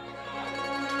ukumkhomba.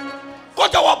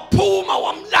 Kodwa waphuma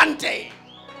wamlandela.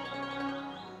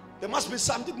 There must be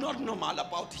something not normal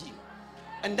about him,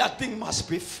 and that thing must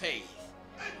be faith.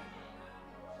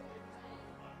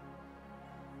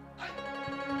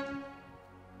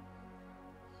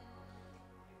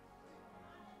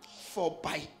 For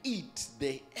by it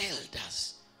the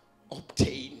elders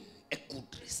obtain a good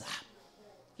result.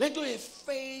 Let go of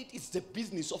faith is the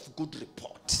business of good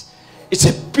report. It's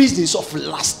a business of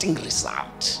lasting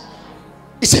result.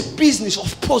 It's a business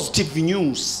of positive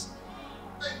news.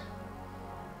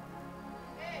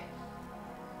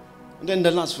 And then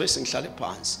the last verse in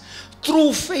Shalipans.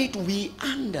 Through faith we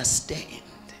understand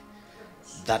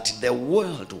that the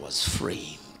world was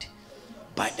framed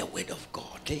by the word of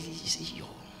God.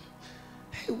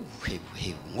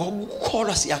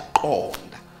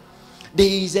 There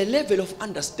is a level of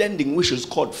understanding which is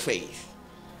called faith.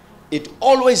 It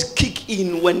always kicks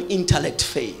in when intellect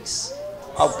fails.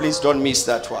 Oh, please don't miss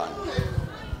that one.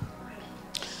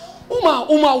 Uma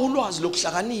ulwazi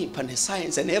lokuhlakanipha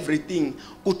nescience and everything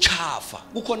uchafa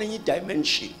kukhona enye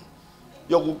dimension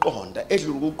yokuqonda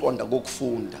edlula ukuqonda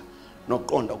kokufunda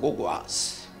nokuqonda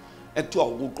kokwazi ekuthiwa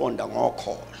ukuqonda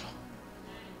ngokholo.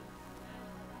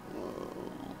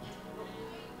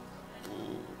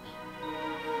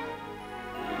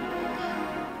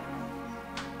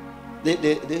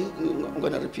 I'm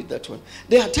going to repeat that one.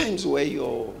 There are times where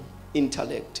your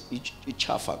intellect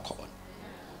chafa khona.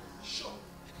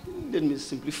 Let me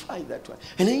simplify that one.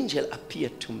 An angel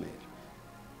appeared to Mary.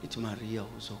 It's Maria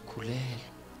uzokhulelwa.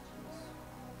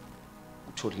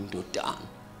 Uthola indodana.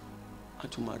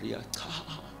 Athi Maria cha.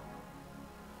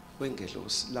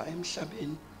 Wengelosi la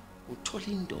emhlabeni uthola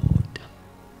indoda.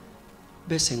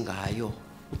 Bese ngayo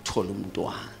uthola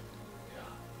umntwana.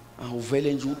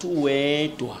 Awuvele nje uthi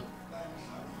uwedwa.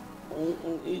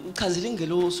 Uchazile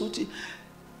ingelosi uthi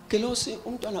ngelosi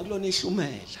umntwana kulona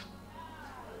ehlumela.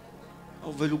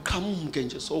 Awuvele uqhamuke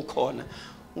nje sokhona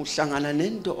uhlangana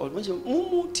nendoda manje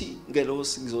umuthi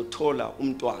ngelosi ngizothola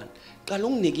umntwana qala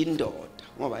unginike indoda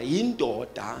ngoba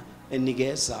yindoda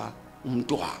enikeza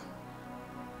umntwana.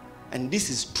 And this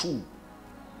is true.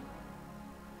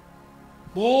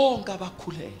 Bonke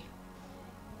abakhulelwe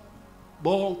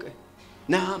bonke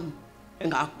nami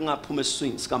engaphuma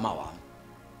eswini sikama wami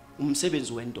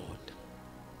umsebenzi wendoda.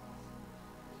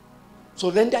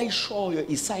 So lento ayishoyo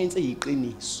iscience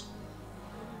eyiqiniso.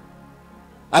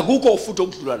 Akukho futhi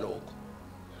okudlula lokho.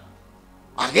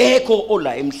 Akekho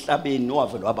ola emhlabeni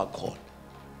owavela wabakhona.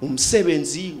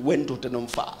 Umsebenzi wendoda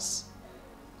nomfazi.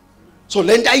 So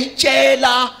lento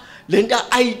ayitshela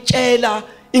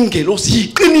ingelosi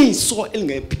iqiniso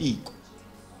elingephiko.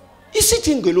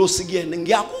 Isithi ingelosi kuyena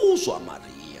ngiyakuzwa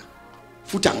Maria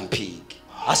futhi angiphiki.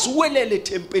 Asiwelele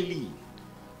tempelini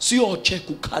siyocheck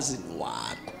ukhazini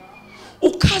wakho.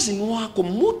 Ukhazini wakho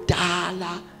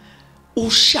mudala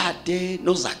ushade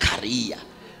noZakhariya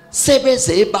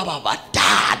sebeze baba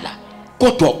badala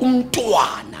kodwa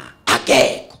umntwana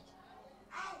akekho.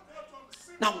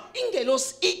 Now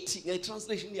ingelosi ithi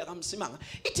ngetranslation yaka Msimanga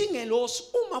ithi ingelosi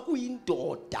uma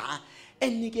kuyindoda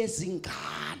enikeza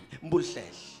ingane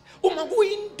mbudlehle uma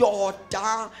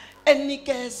kuyindoda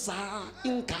enikeza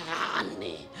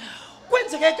ingane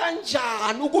kwenzeke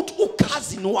kanjani ukuthi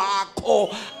ukhazini wakho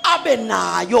abe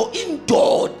nayo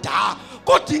indoda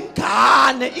kodwa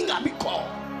ingane ingabi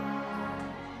khona?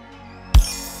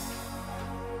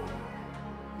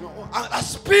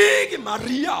 Aspeak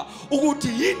Maria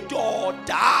ukuthi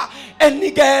indoda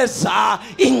enikeza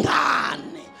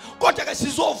ingane kodwa ke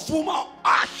sizovuma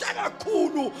ahle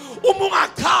kakhulu uma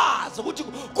ungachaza ukuthi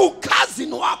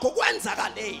kukhazini wakho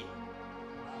kwenzakaleni.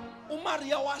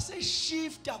 uMaria wase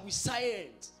shifta kwi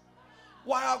science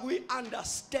waya kwi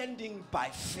understanding by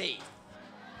faith.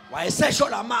 Wayesesho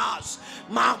lamazwi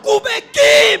makube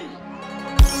kimi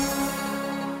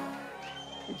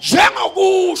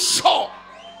njengokusho.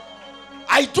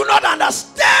 I do not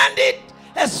understand it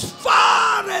as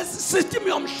far as system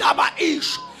yomhlaba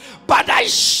isho, but I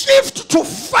shift to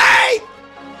faith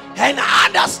and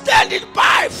understand it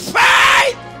by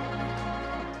faith.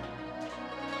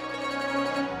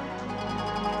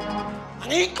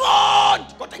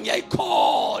 Angiqondi kodwa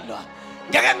ngiyayikholwa.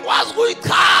 Ngeke ngikwazi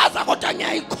ukuyichaza kodwa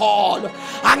ngiyayikholwa.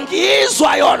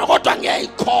 Angizwa yona kodwa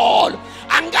ngiyayikholwa.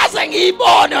 Angikaze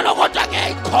ngiyibone yona kodwa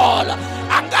ngiyayikholwa.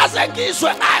 Angikaze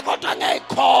ngizwe ngayo kodwa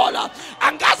ngiyayikholwa.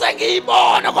 Angikaze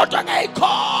ngiyibone kodwa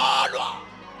ngiyayikholwa.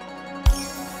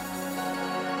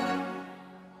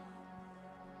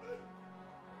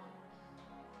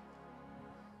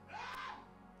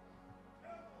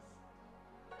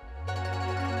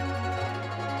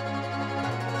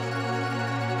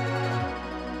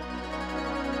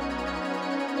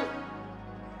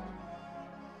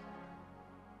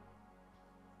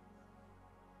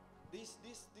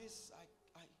 This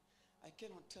I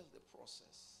cannot tell the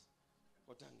process.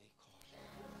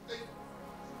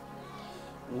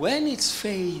 When it's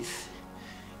faith,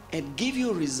 it gives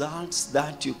you results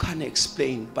that you can't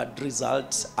explain, but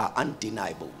results are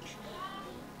undeniable.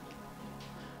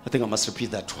 I think I must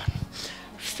repeat that one.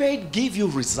 Faith gives you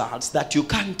results that you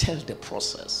can't tell the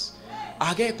process.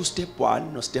 Ageko step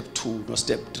 1, no step 2, no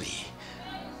step 3.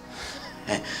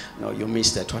 No, you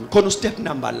missed that one. Kono step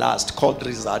number last called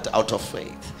result out of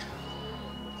faith.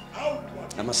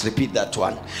 I must repeat that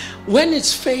one. When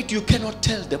it's faith, you cannot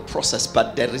tell the process,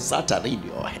 but the results are in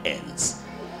your hands.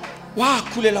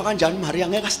 Wakhulela kanjani Maria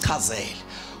ngeke asichazele.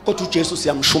 Kodwa uJesu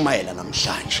siyamshumayela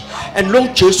namhlanje. And lo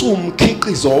Jesu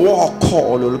umkhiqizo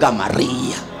wokholo luka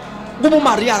Maria. Kuba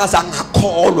uMaria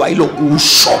akazangakholwa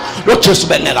ilokusho lo Jesu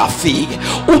bengekafike.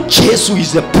 uJesu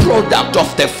is a product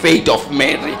of the faith of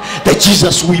Mary. The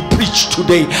Jesus we preach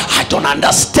today, I don't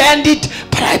understand it,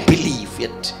 but I believe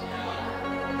it.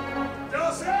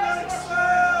 Does it make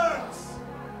sense?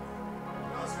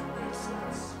 Does it make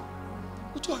sense?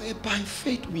 By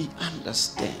faith we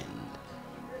understand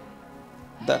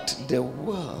that the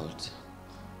world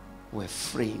were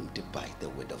framed by the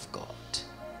word of God.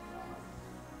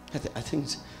 I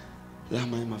think by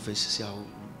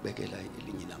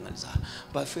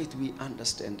faith we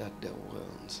understand that the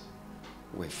world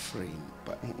were framed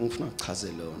by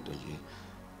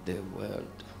the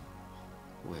world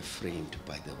were framed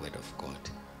by the word of God.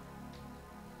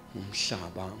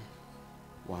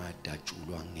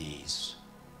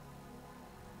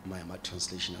 My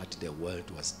translation at the world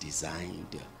was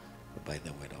designed by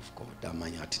the word of God.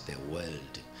 The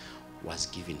world was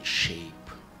given shape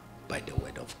by the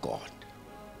word of God.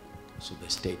 So the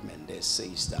statement there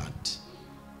says that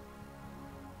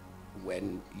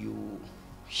when you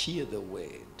hear the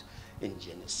word in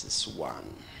Genesis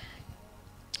 1,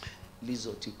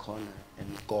 Lizotikona,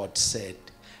 and God said,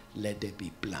 let there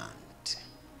be plant.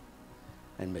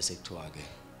 And Mesektuage,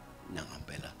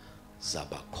 Nangambela,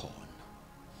 Zabakon.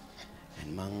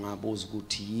 And mangabos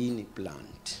gutini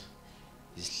plant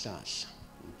is slash,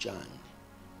 Jan,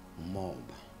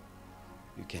 mob.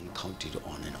 You can count it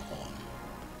on and on.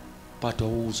 But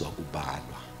owuzwa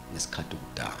kubalwa nesikhathi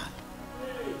kudala.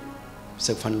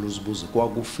 Sekufanele uzibuze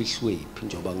kwakufihlwe phi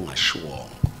njengoba kungashiwongo.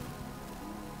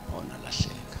 Ona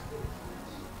lahleka.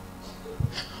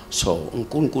 So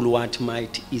uNkulunkulu wathi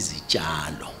mighty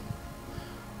izitshalo.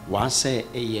 Wase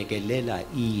eyekelela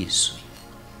izwi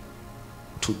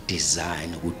to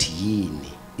design ukuthi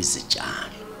yini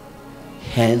izitshalo.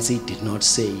 Hence he did not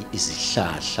say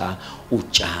izihlahla,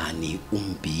 utshani,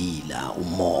 umbila,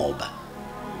 umoba.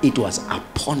 It was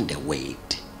upon the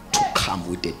word to come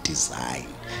with a design.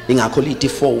 In our quality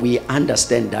 4, we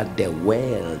understand that the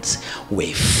worlds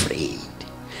were framed.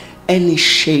 Any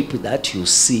shape that you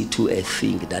see to a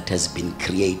thing that has been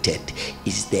created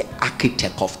is the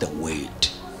architect of the word.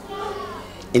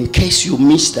 In case you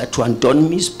missed that one,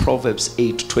 don't miss Proverbs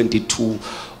 8:22.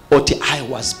 Oti I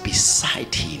was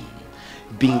beside him,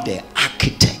 being the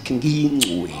architect,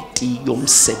 ngiyingcweti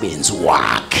yomsebenzi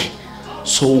wakhe.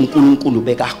 So uNkulunkulu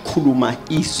bekakhuluma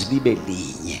izwi libe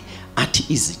linye athi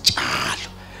izitshalo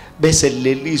bese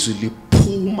lelizwi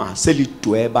liphuma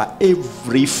selidweba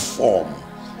every form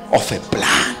of a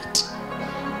plant.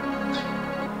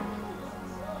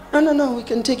 No, we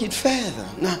can take it further.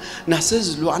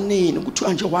 Nasezilwaneni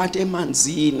kuthiwa nje wathi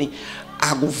emanzini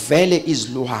akuvele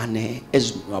izilwane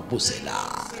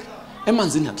ezinwabuzelayo.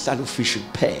 Emanzini akuhlala ufish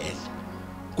kuphela.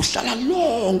 Kuhlala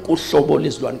lonke uhlobo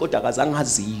lezilwane kodwa akazange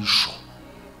azisho.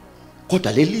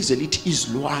 Kodwa lelizwe lithi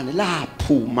izilwane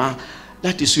laphuma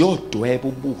lathi siyodweba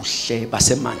ubuhle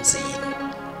basemanzini.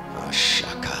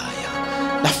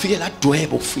 Ashakaya. Lafike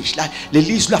ladweba ufish.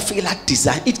 Lelizwe lafike la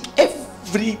design it.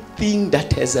 Everything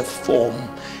that has a form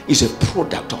is a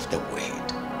product of the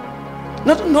word.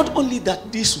 Not only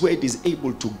that, this word is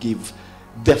able to give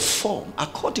the form.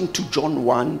 According to John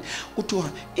 1,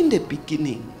 in the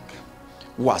beginning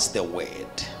was the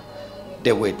word.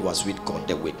 The word was with God.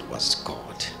 The word was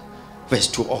God. Verse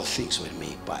 2, all things were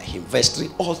made by him. Verse 3,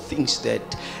 all things that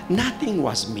nothing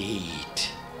was made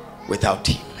without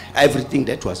him. Everything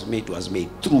that was made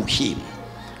through him.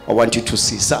 I want you to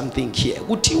see something here.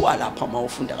 Kuthiwa lapha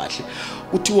mawufunda kahle.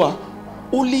 Kuthiwa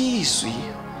ulizwi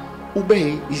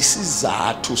ube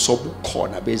isizathu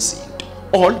sobukhona bezinto.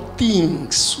 All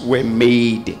things were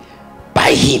made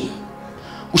by him.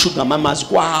 Kusho ngamamazi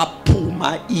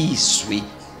kwaphuma izwi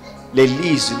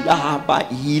lelizwi laba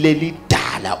yile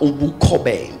lidala ubukho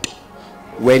bento.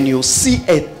 When you see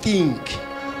a thing,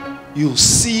 you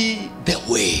see the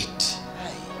word.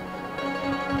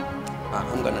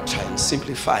 I'm going to try and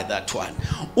simplify that one.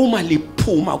 Uma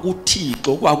liphuma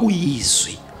kuThixo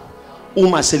kwakuyizwi.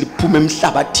 Uma seliphuma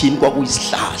emhlabathini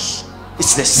kwakuyisihlahla.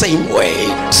 It's the same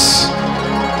word.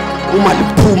 Uma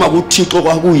liphuma kuThixo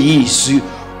kwakuyizwi.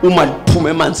 Uma liphuma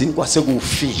emanzini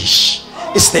kwasekufish.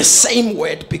 It's the same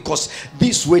word, because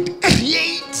this word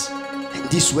creates and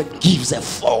this word gives a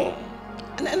form.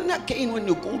 And then again, when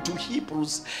you go to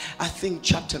Hebrews, I think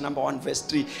chapter number 1 verse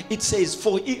 3, it says,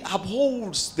 for he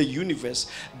upholds the universe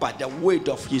by the word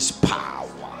of his power.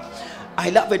 I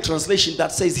love a translation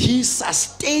that says he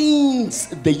sustains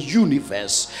the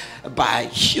universe by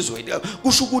his word.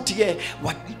 Kusho ukuthi ke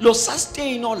lo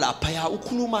sustain olapha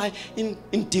ukhuluma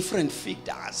in different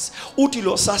figures. Uthi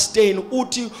lo sustain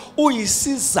uthi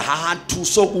uyisizathu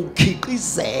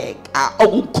sokukhiqizeka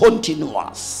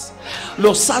okucontinuous.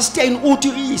 Lo sustain uthi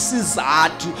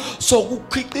uyisizathu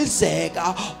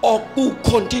sokukhiqizeka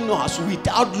okucontinuous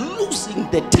without losing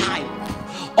the type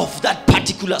of that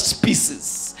particular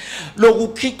species.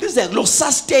 Lokukhiqizeka lo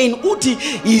sustain uthi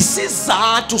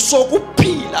isizathu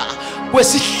sokuphila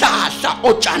kwesihlahla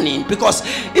otshanini, because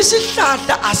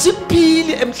isihlahla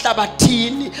asiphili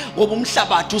emhlabathini ngoba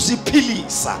umhlabathi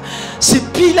usiphilisa.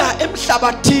 Siphila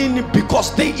emhlabathini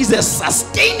because there is a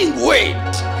sustaining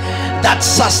word that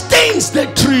sustains the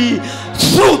tree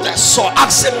through the soil.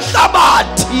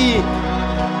 Akusimhlabathi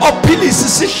ophilisa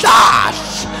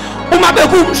isihlahla. Uma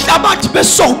bekumhlabathi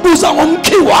besokubuza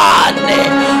ngomkhiwane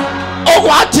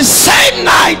okwathi same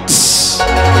night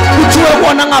kuthiwe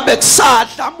wona ngabe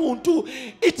kusahla umuntu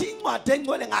ithi incwadi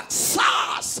engcwele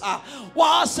ngakusasa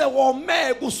wase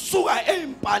wome kusuka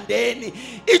empandeni.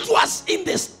 It was in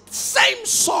the same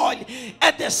soil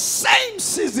at the same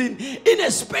season in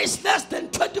a space less than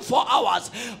 24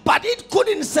 hours, but it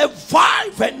couldn't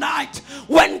survive a night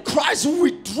when Christ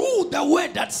withdrew the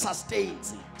word that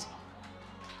sustains it.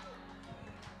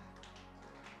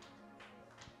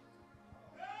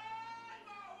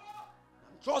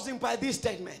 Closing by this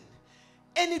statement.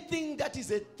 Anything that is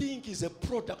a thing is a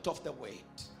product of the word.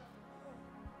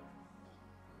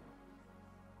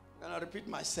 I'm going to repeat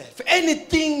myself.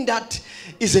 Anything that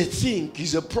is a thing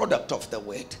is a product of the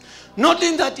word. Not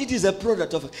in that it is a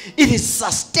product of it. It is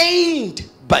sustained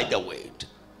by the word.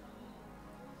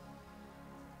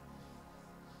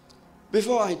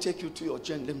 Before I take you to your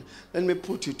journey, let me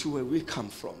put you to where we come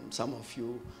from. Some of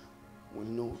you will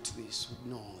note this,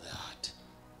 will know that.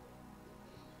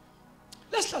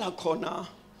 Let's start a corner.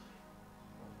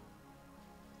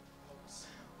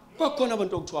 Kwakhona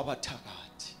abantu okuthiwa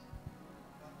abathakathi.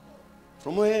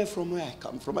 From where I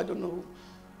come from, I don't know.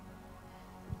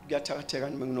 Kuyathakatheka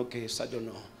nima nginogesi, I don't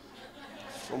know.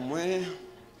 From where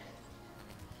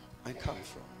I come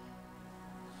from.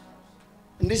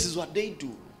 And this is what they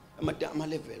do. Ama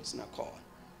levels nakhona.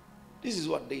 This is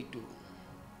what they do.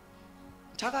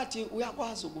 Thakathi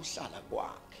uyakwazi ukuhlala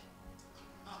kwakhe.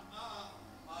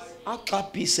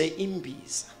 Aqapise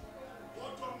imbiza.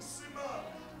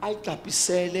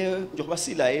 Ayiqapisele njengoba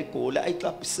sila eGoli,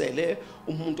 ayiqapisele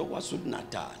umuntu oKwaZulu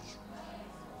Natal.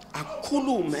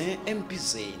 Akhulume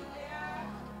empizeni.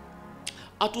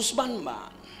 Athi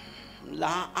usibanibani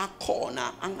la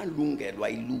akhona angalungelwa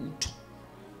ilutho.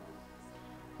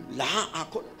 La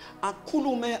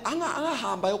akhulume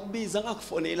angahamba yokubiza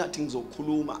angakufonela athi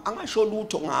ngizokhuluma, angasho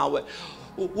lutho ngawe,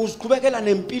 uziqhubekela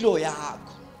nempilo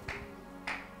yakho.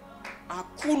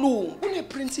 Akhuluma kune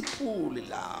principle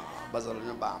la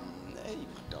bazalwane bami. Hey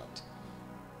madoda,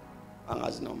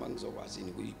 angazi noma ngizokwazi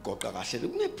ukuyigoqa kahle.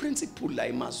 Kune principle la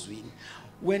emazwini.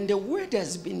 When the word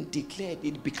has been declared,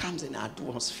 it becomes an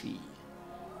atmosphere.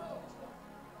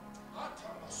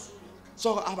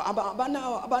 So abana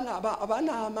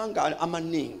amanga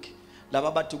amaningi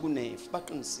laba bathi kunefu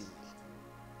baqinisile.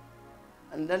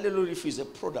 And that little leaf is a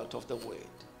product of the word.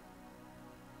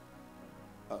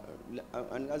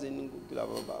 Angazeni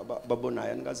kulaba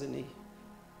babonayo angazeni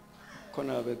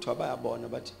khona bethu abayabona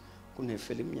bathi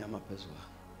kunefele imnyama phezulu.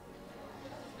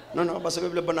 No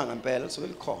basebebele bona ngempela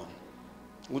sebelikhona.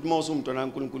 Ukuthi mawuze umuntu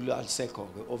naNkulunkulu alisekho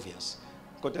ke obvious.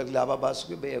 Kodwa kulaba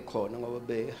basuke beyekhona ngoba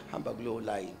behamba kulo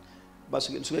line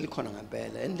basuke lisuke likhona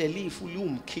ngempela and lelifu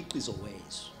liwumkhiqizo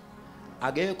wezwi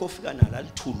akekho ofika nalo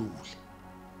alithulule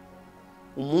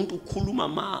umuntu ukhuluma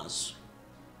amazwi.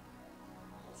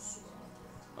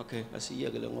 Okay,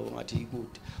 asiyekele ngoba ngathi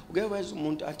ikude. Uke wezwe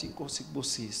umuntu athi inkosi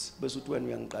kubusise bese uthi wena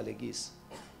uyangiqalekisa.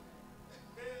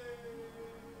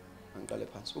 Angiqale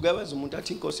phansi. Uke wezwe umuntu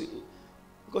athi inkosi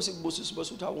kubusise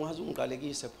bese uthi awungazi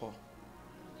ungiqalekise pho.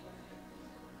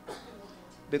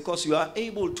 Because you are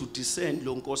able to discern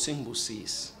lo nkosi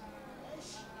ngibusisi.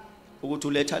 Ukuthi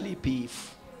uletha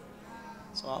libeef.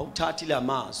 So awuthathi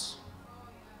lamazwi.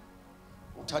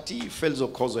 Uthathi ife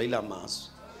lizokhozwa ilamazwi.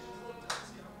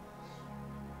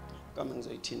 Kama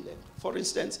ngizoyithini lento. For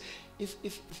instance,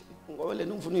 if ngoba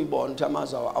lena ungifuna uyibona ukuthi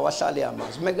amazwi awahlale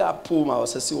amazwi meke aphuma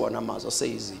wasesiwona amazwi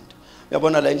aseyizinto.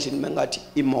 Uyabona la endlini mengathi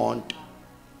imonto.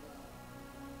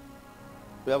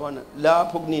 Uyabona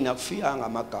lapho kunini akufika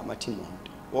ngamagama athi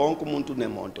imonto. Wonke umuntu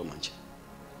unemonto manje.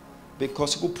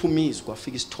 Because kuphumizwa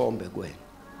kwafika isithombe kuwena.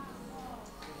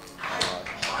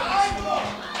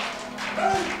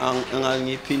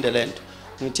 Angiphinde lento.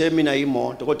 Ngithe mina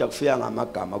imonto kodwa kufika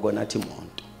ngamagama kona athi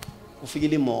imonto.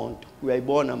 Ufikile imonto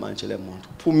uyayibona manje le monto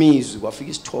kuphumizwe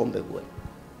kwafika isithombe kuwena.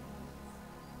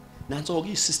 Nanso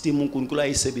ke isystem uNkulunkulu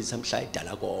ayisebenzisa mhla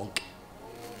idala konke.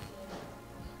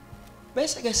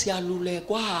 Bese ke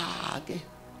siyalulekwa ke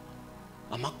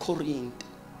amaKorinte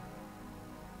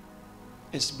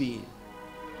SB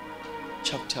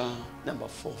chapter number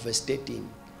 4 verse 13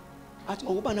 athi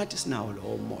ngokuba nathi sinawo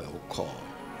lo moya ukholo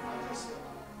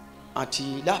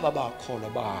athi laba bakholwa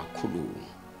bakhuluma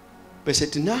bese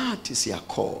thi nathi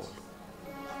siyakholwa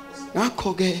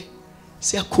ngakho ke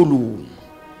siyakhuluma.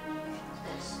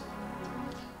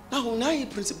 Naho nayi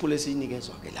principle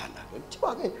esinikezwa ke lana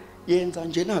kuthiwa ke yenza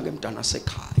njena ke mntana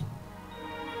sekhaya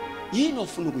yini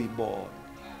ofuna ukuyibona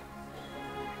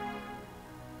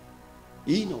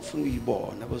yini ofuna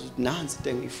ukuyibona bese nansi into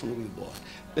engifuna ukuyibona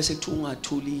bese kuthi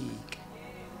ungathulike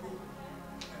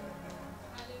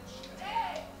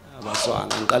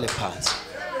abaswana ngiqale phansi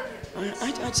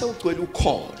athi sewugcwele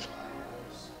ukholo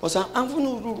bese angifuna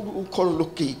ukholo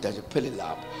lokugida nje kuphela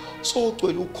lapho so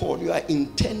ugcwele ukholo you are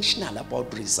intentional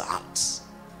about results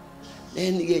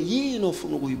then ke yini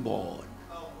ofuna ukuyibona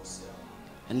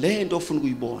and lento ofuna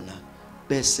ukuyibona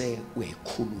bese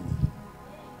uyikhuluma.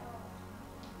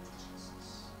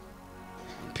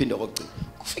 Phinda kokugcina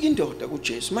kufika indoda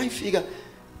kuJesu mayifika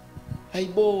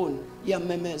ayiboni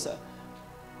iyamemeza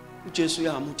uJesu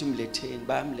uyama uthi mletheni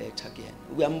bayamletha kuyena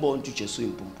uyambona uJesu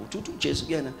impumputhu uthi uJesu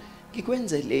kuyena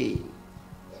ngikwenzeleni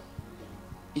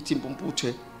ithi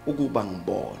impumputhe ukuba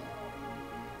ngibona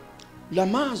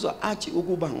lamazwi athi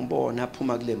ukuba ngibona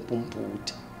aphuma kule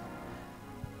mpumputhe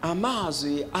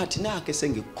amazwi athi nake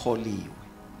sengikukholiwe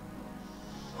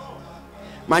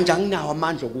manje anginawo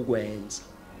amandla okukwenza.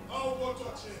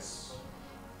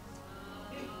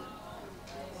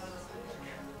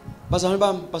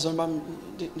 Bazalwane bami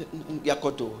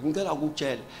yagodo ngicela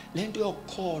ukutshela lento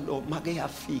yokukholo make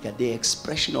yafika the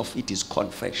expression of it is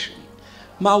confession.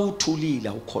 Mawuthulile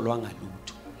ukholwa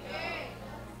ngalutho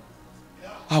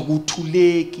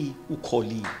akuthuleki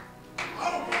ukholile.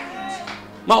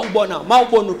 Mawubona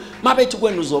mabethi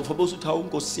kwena uzofa bose uthi hawu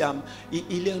Nkosi yami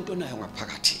ile nto nayo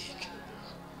ngaphakathi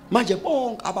manje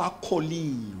bonke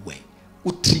abakholiwe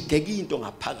utrigeka into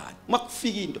ngaphakathi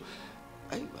makufika into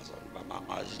ayi bazalwane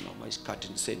bamagazi noma isikhathi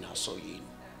nisenaso yini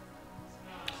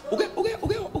uke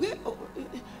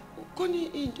koni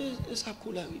into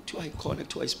esakhula kuthiwa ikhona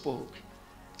kuthiwa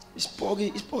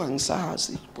isipoki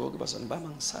angisazi isipoki bazalwane bami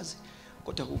angisazi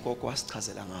kodwa ugogo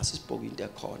wasichazela ngaso isipoki into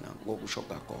ekhona ngokusho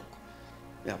kagogo.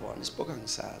 Uyabona isipoki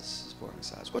angisazi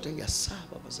kodwa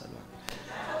ngiyasaba bazalwane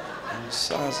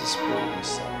angisazi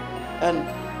isipoki and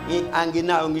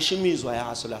anginayo ngisho imizwa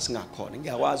yaso la singakhona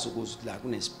ngiyakwazi ukuthi la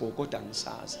kunesipoki kodwa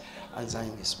angisazi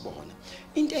anzange ngisibona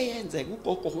into eyenzeka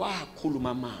ugogo wakhuluma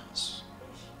amazwi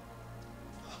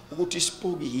ukuthi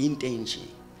isipoki into enje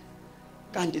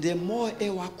kanti the more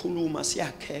ewakhuluma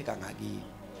siyakheka ngakini.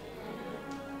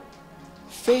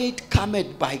 Faith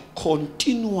cometh by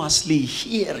continuously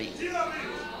hearing.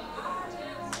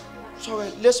 So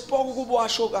lesipoki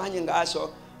kubwasho kanye ngaso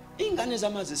ingane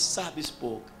zamazi sisaba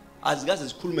isipoki azikaze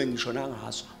zikhulume ngisho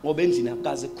nangaso ngoba endlini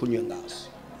akukaze kukhulunywe ngaso.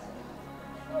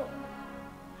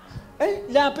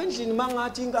 Lapha endlini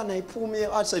mangathi ingane ayiphume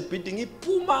outside building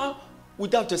iphuma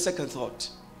without a second thought.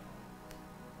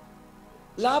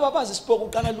 Laba bazi isipoki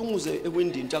uqala lunguze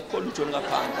ewindini akukhola uJohn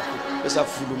ngaphandle bese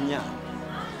avula umnyango.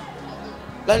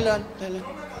 Lala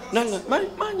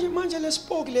manje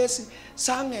lesipoki lesi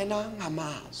sangena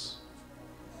ngamazwi.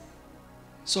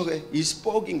 So he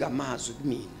spoke ngamazwi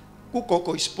kumina.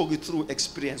 Kugogo he spoke through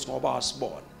experience ngoba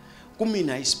wasibona.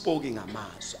 kumina ispoke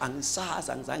ngamazwi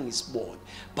angisazi angizange ngisibone,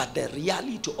 but the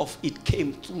reality of it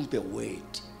came through the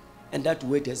word, and that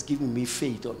word has given me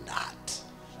faith on that.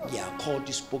 Ngiyakholwa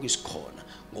ispoke isikhona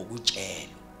ngokutshela.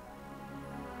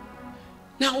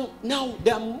 Now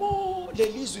there are more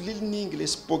lelizwi leliningi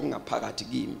lespoke ngaphakathi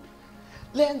kimi.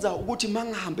 Lenza ukuthi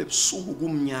mangihambe ebusuku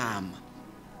kumnyama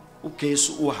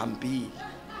ugesi uhambile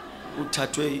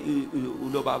uthathwe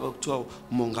ulobaba kuthiwa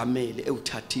umongameli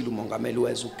ewuthathile umongameli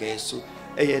weza ugesi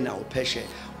eyena uphesheya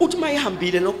uthi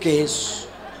mayihambile nogesi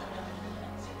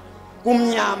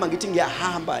kumnyama ngithi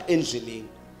ngiyahamba endleleni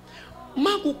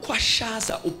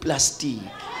makukhwashaza uplastic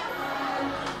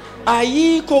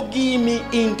ayikho kimi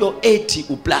into ethi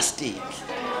uplastic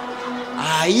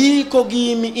ayikho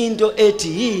kimi into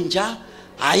ethi inja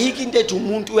ayikho into ethi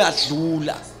umuntu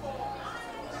uyadlula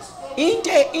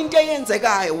into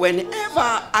yenzekayo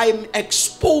whenever I'm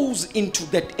exposed into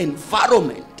that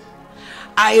environment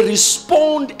I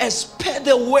respond as per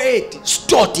the word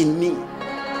stored in me.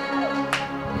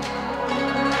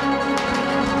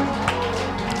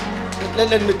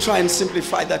 Let me try and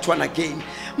simplify that one again.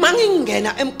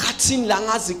 Mangingena emkhathini la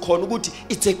ngazi khona ukuthi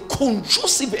it's a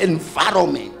conducive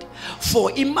environment for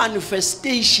a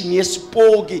manifestation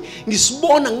yesipoki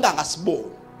ngisibona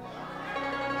ngingasiboni.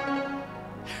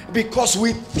 Because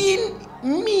within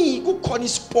me kukhona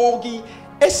isipoki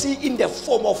in the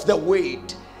form of the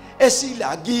word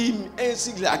esilagimi.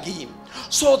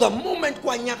 So the moment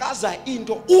kwanyakaza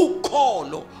into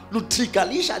ukholo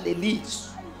lutrigalisha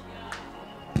lelizwi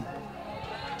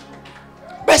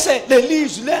bese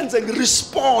lelizwi lenze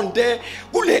ngiresponde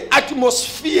kule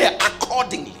atmosphere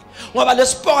accordingly ngoba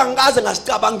lesipoka ngaze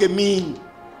ngasicabanga ngemini.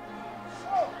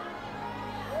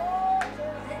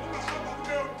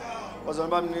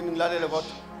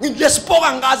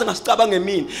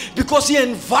 Because the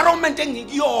environment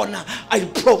I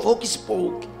provoke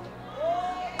spoke.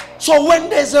 So when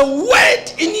there's a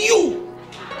word in you,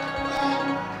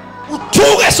 you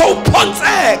don't respond.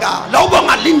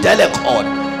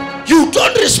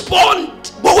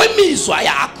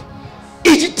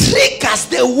 It triggers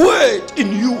the word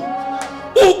in you.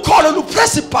 Ukholo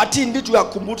lupressipati ndithi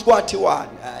uyakhumbuza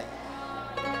kwathiwani.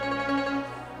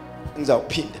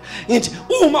 Ngizawuphinda ngithi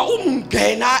uma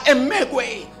umngena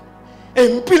emekweni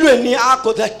empilweni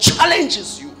yakho that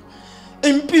challenges you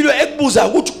impilo ekubuza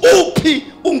ukuthi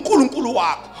uphi uNkulunkulu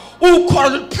wakho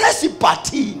ukholo press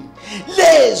button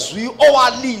lezwi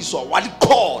owalizwa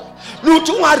walikhola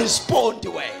luthi ungarespond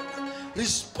wena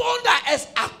respond as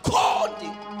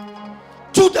according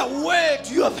to the word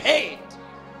you have heard.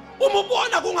 Uma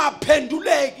ubona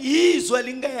kungaphenduleki izwe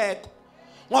lingekho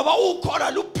ngoba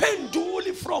ukhona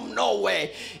luphenduli from nowhere,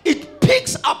 it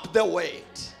picks up the word.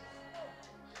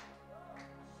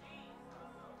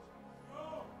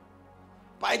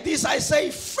 By this I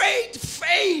say faith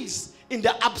fails in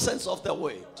the absence of the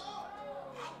word.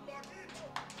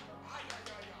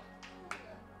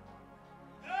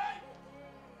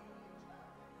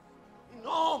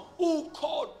 No,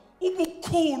 ukholo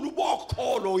ubukhulu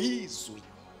bokholo izwi.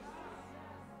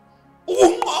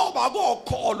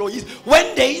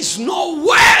 When there is no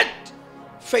word,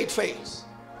 faith fails.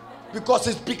 Because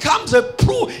it becomes a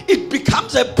proof. It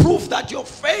becomes a proof that your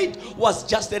faith was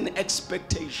just an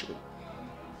expectation.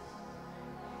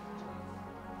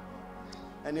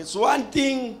 And it's one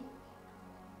thing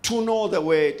to know the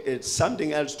word, it's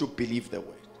something else to believe the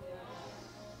word.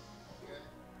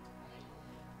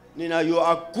 Nina, you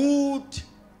are good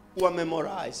to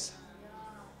memorize.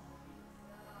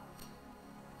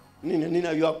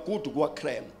 Nina, you are good to go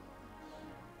cram,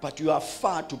 but you are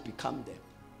far to become them.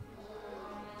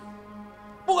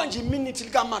 Bukanji minute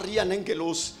lika Maria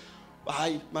nengelosi,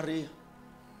 hayi Maria,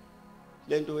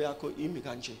 lento yakho imi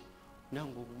kanje,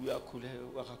 nangu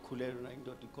uyakhulelwa wakakhulelwa na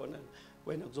indoda ikhona,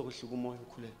 wena kuzokuhlika umoya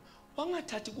ukhulelwa.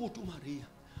 Wangathathi kuthi uMaria,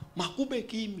 makube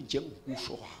kimi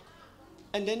njengokusho kwakho.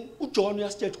 And then uJohn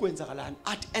uyasitshela kwenzakalani,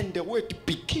 at and the word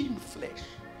became flesh.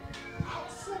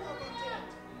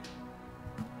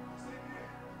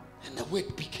 And the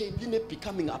word became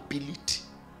becoming ability.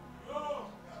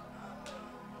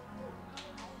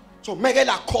 So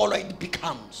megela call it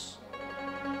becomes.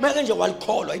 Megela wal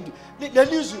call it.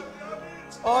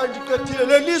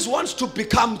 The least wants to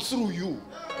become through you.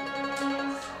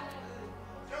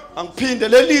 And pin the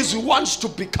least wants to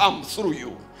become through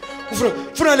you. Because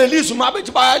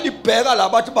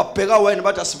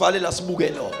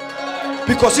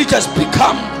it has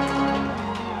become.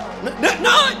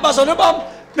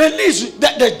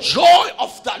 The joy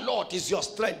of the Lord is your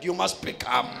strength. You must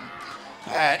become.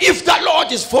 If the Lord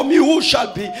is for me, who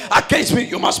shall be against me?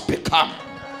 You must become.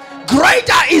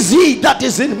 greater is he that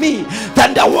is in me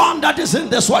than the one that is in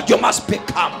this world. You must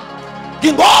become.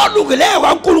 You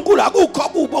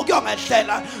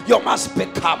must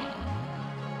become.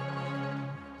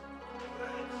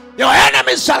 Your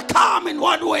enemies shall come in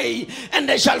one way and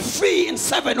they shall flee in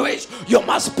 7 ways. You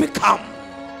must become.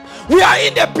 We are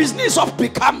in the business of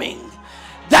becoming.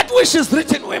 That which is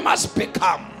written, we must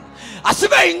become.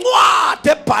 Asibe incwadi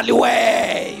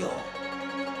ebhaliweyo.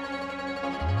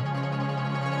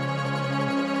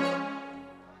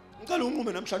 Ngicela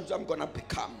unqume namhlanje I'm gonna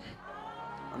become.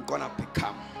 I'm gonna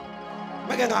become.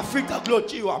 Make ngafika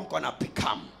kulotshiwa I'm gonna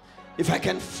become. If I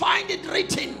can find it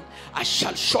written, I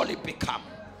shall surely become.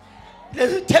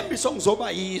 Lezi thembiso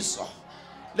ngizoba yizo.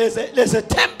 Lezi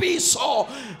thembiso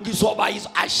ngizoba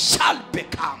yizo. I shall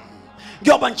become.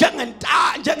 I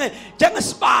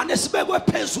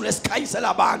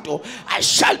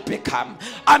shall become.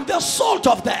 I'm the salt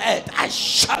of the earth. I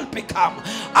shall become.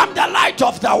 I'm the light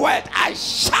of the world. I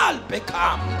shall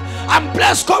become. I'm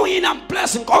blessed going in. I'm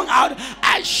blessed going out.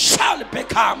 I shall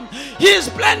become. His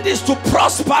plan is to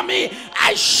prosper me.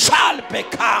 I shall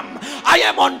become. I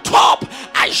am on top.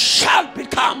 I shall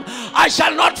become. I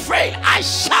shall not fail. I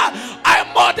shall. I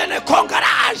am more than a conqueror.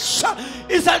 I shall.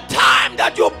 It's a time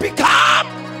that you become.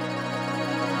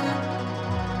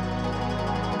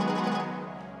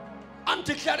 I'm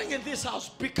declaring in this house,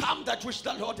 become that which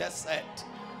the Lord has said.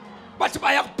 But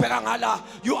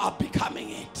you are becoming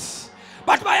it.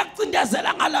 But you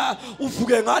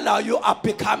are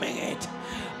becoming it.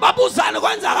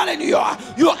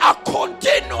 You are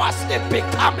continuously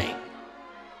becoming.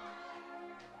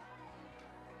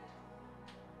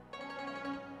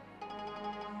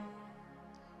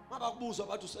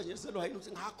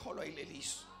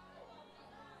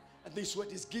 And this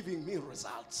word is giving me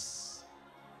results.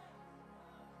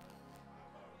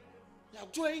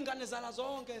 Kuthiwa ingane zala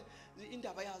zonke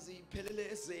indaba yazi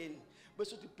iphelele ezeni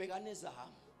bese uthi bhekane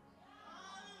zami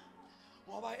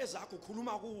ngoba ezakho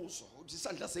ukhuluma kuzo uthi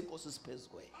isandla senkosi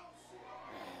siphezukwe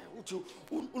uthi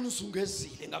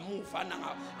unizungezile ngamuva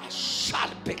nanga I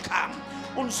shall become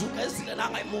unizungezile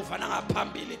nangayimuva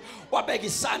nangaphambili wabeka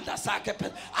isandla sakhe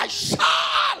phezulu I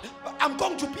shall. I'm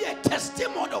going to be a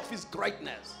testimony of his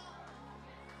greatness.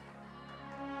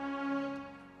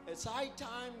 It's high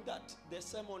time that the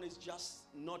sermon is just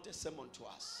not a sermon to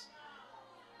us,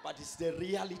 but it's the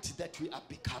reality that we are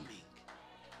becoming.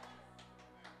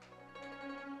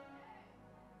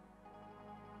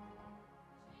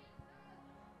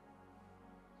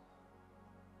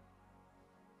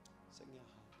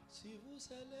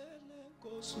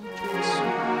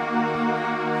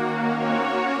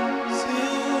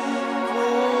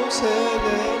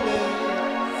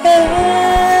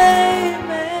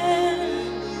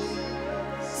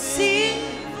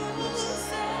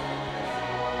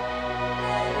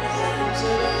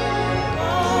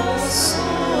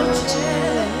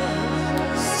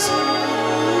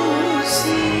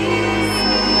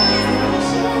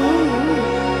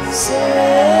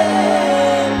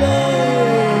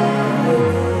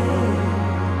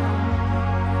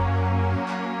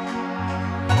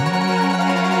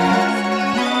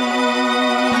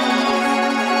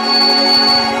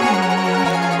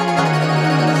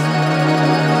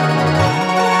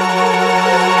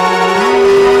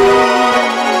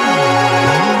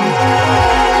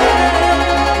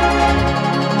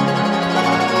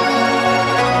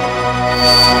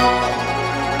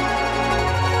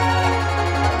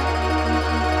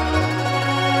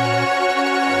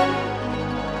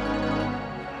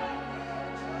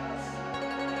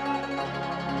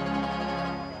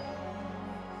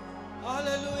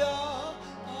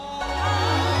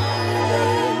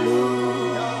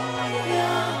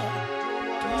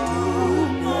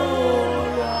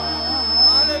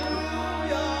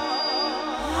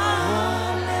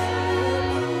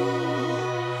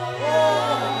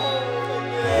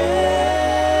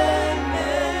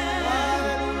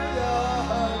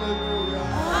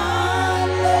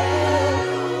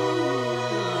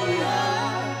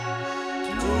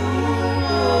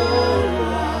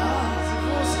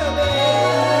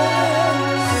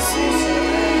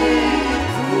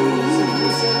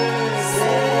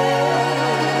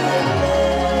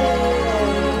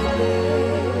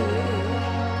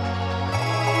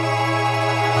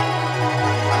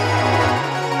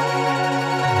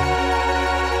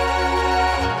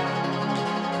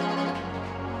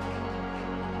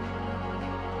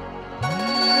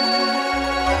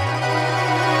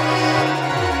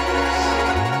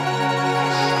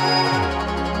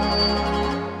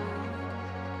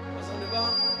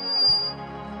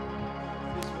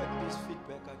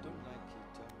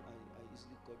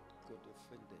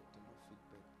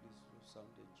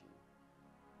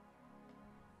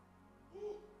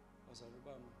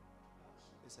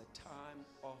 time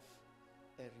of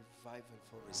a revival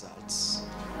for results.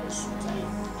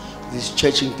 This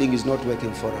churching thing is not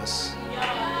working for us.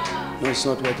 No, it's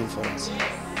not working for us.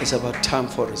 It's about time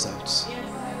for results.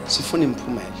 Sifuna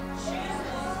imphumela.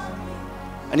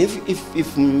 And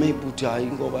if maybe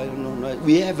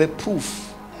we have a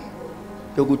proof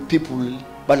that good people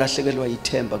balahlekelwa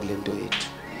ithemba kule nto yethu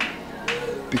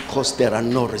because there are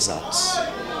no results.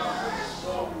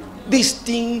 This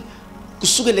thing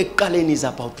kusukela ekuqaleni is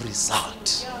about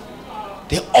result.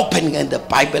 The opening, and the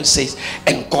Bible says,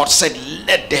 and God said,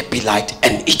 let there be light,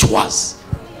 and it was.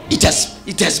 It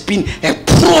has been a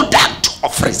product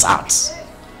of results.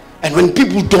 And when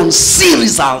people don't see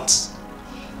results,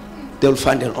 they'll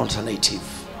find an alternative.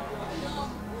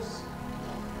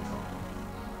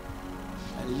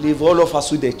 I leave all of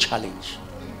us with a challenge.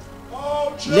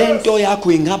 Lento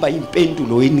yakho ingaba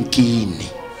impendulo enkini.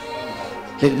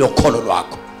 Ukholo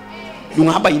lwakho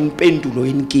lungaba impendulo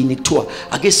enkini kuthiwa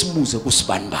ake sibuze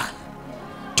kusibanibani.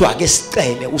 Kuthiwa ake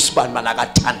sicele usibanibani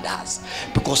akathandaza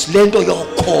because lento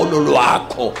yokholo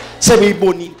lwakho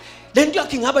sebeyibonile. Lento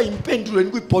yakho ingaba impendulo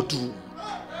kwi-boardroom.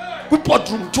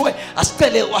 Kwi-boardroom kuthiwa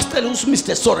asicele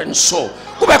uMr. So and so.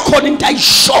 Kube khona into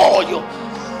ayishoyo.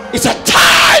 It's a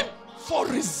time for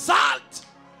result.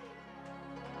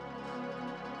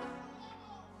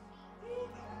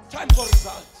 Time for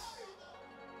result.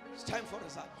 It's time for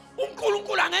result.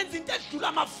 uNkulunkulu angenza into edlula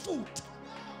amafutha.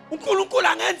 uNkulunkulu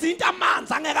angenza into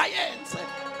amanzi angeke ayenze.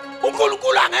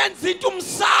 uNkulunkulu angenza into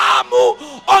umsamu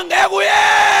ongeke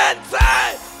uyenze.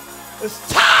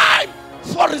 It's time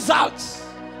for results.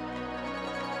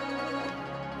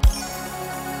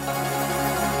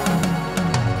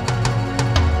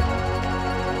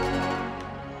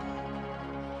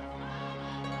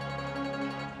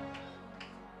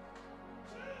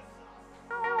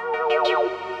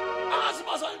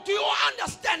 Do you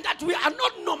understand that we are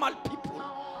not normal people?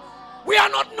 We are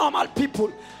not normal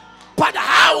people. But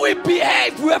how we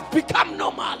behave, we have become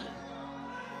normal.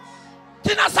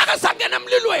 Thina sake sangena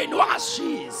emlilweni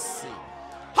wangashisi.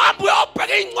 Hamba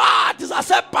uyobheka incwadi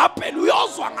zaseBhabheli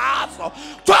uyozwa ngazo.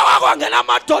 Kuthiwa kwangena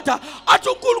amadoda athi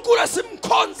uNkulunkulu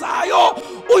esimkhonzayo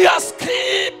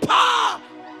uyasikhipha.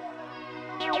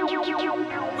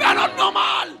 We are not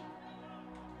normal.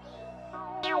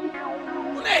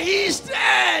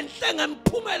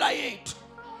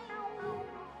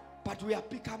 But we are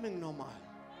becoming normal.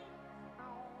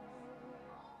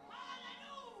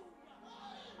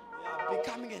 We are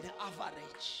becoming an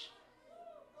average.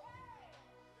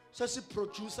 So si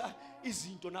producer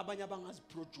izinto nabanye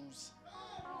abangaziproduce.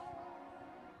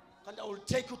 And I will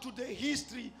take you to the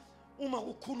history uma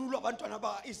kukhululwa abantwana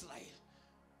bakaIsrael.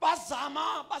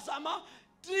 Bazama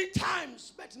 3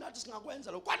 times, but nathi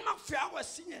singakwenza lokho. Kwani makufika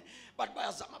kwesinye but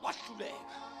bayazama bahluleka.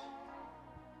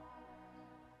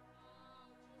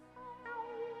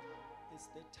 It's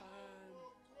the time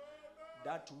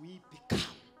that we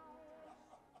become.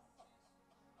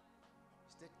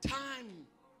 It's the time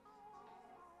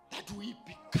that we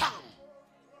become.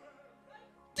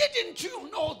 Didn't you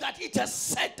know that it has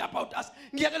said about us?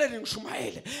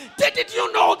 Didn't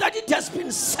you know that it has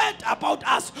been said about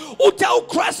us?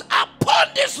 Upon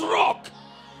this rock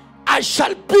I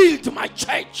shall build my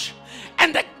church,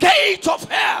 and the gate of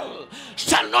hell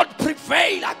shall not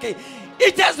prevail again.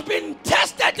 It has been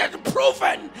tested and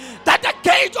proven that the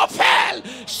gate of hell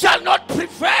shall not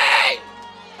prevail.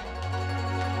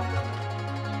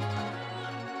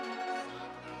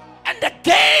 And the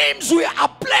games we are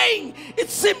playing, it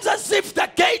seems as if the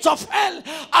gates of hell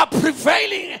are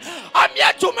prevailing. I'm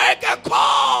here to make a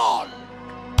call.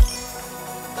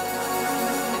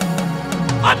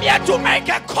 I'm here to make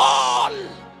a call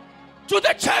to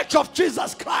the Church of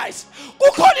Jesus Christ.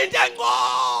 Ukholo into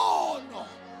engcono.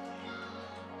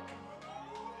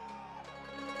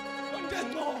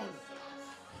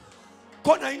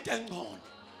 Khona into engcono.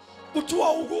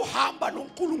 Kuthiwa ukuhamba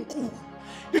noNkulunkulu.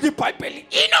 In the Bible,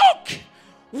 Enoch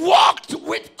walked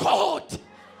with God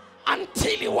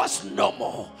until he was no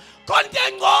more.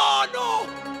 Kontengono.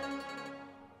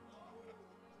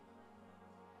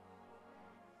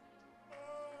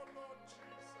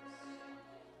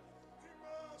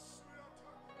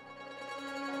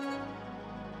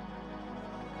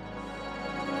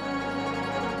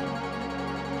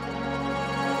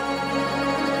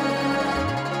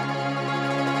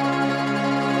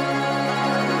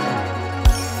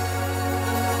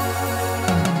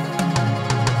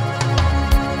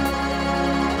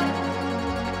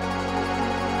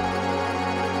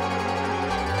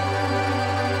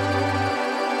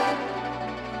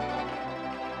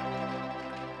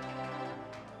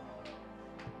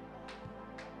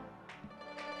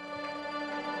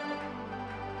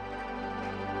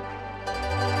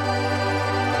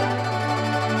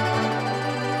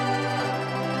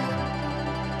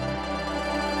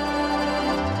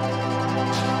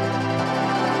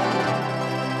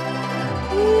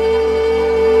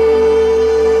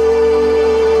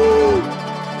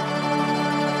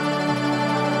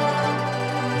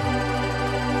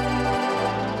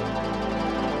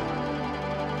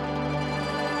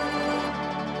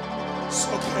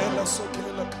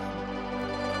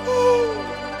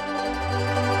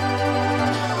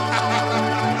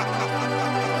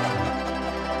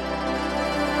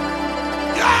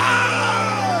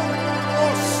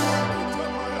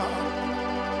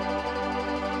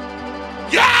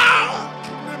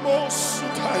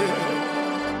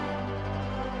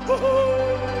 Ake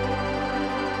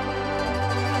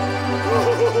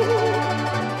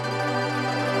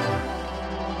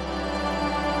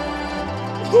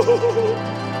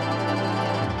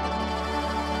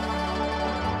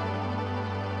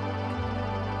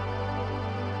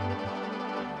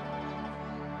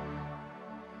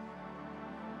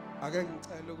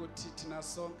ngicela ukuthi thina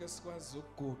sonke sikwazi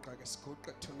ukuguqa ke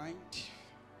siguqe tonight.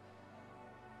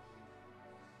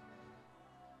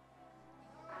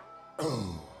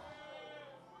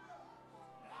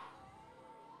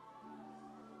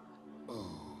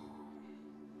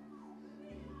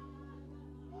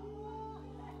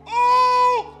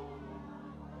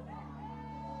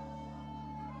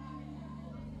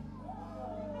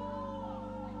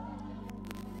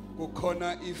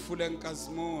 Kukhona ifu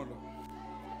lenkazimulo.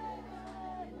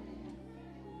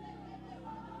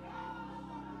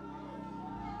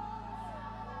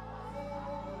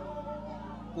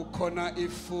 Kukhona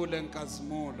ifu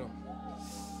lenkazimulo.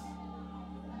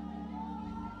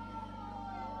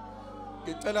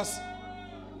 Ngicela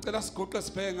siguqe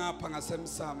sibheke ngapha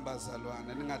ngasemsamba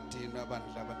zalwane ningadinwa abantu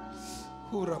laba.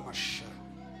 Hura masha.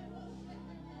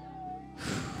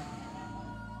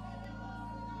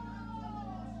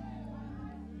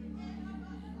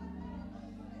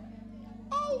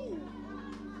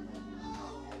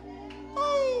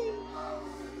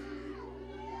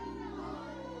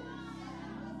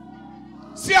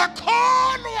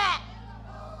 Siyakholwa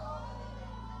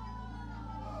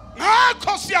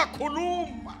ngakho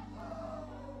siyakhuluma.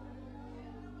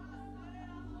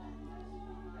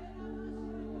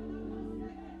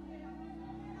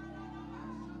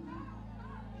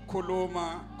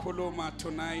 Khuluma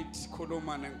tonight,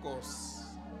 khuluma nenkosi.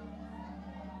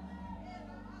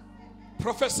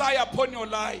 Prophesy upon your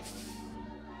life.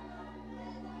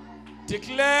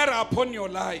 Declare upon your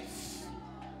life.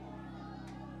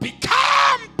 Become.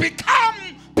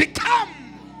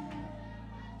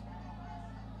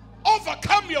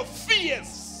 Overcome your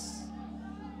fears.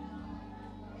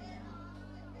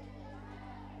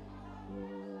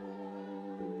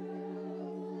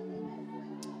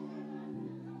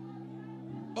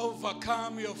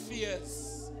 Overcome your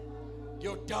fears,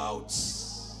 your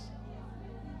doubts.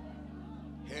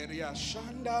 Heria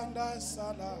shandanda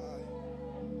salai.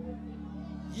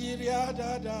 Yiria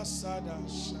dada sada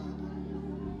shada.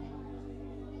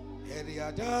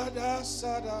 Heria dada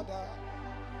sada da.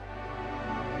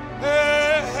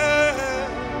 Hey, hey, hey.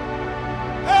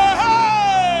 Hey, hey.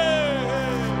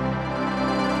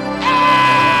 Hey,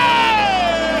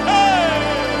 hey.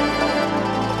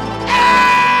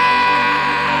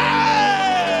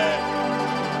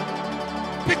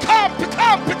 Become.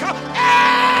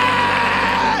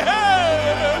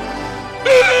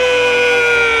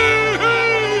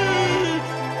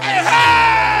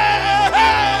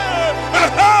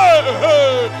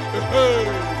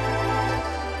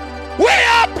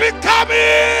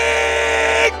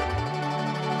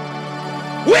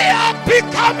 We are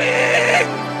becoming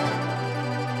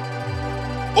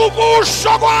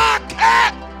ukusho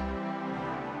kwakhe.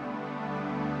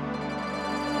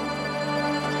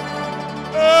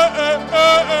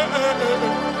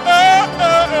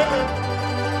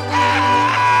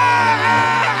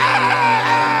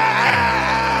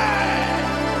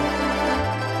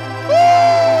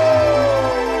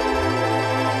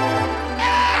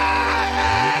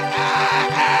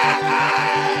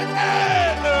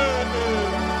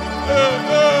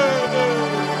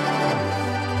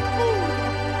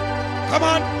 Come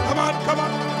on.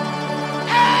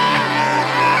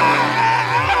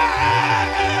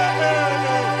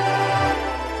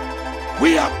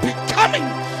 We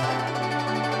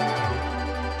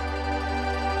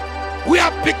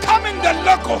are becoming the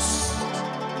logos.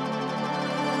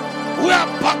 We are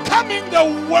becoming the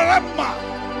Warama.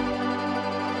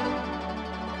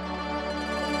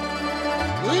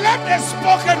 Let the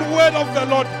spoken word of the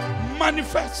Lord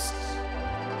manifest.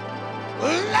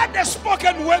 Let the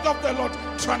spoken word of the Lord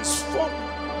transform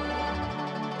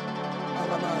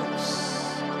our lives.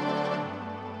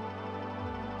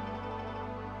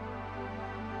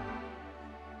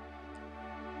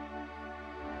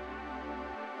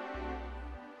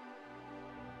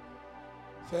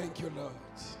 Thank you, Lord.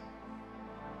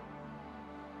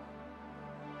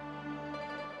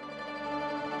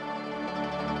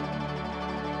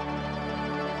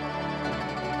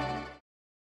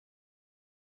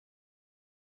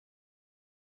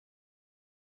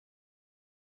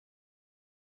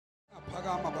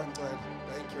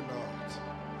 Thank you, Lord.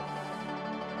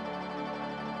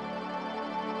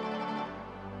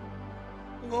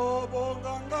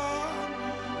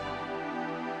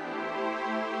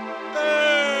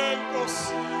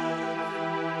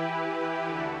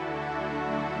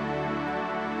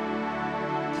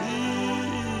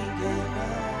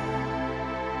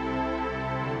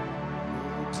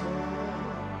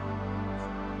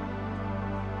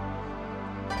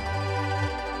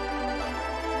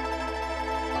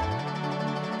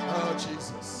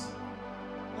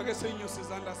 ake sinyuse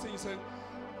izandla siyise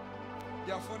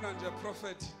ngiyafuna nje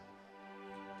prophet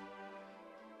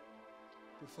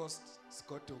before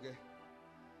sigoduke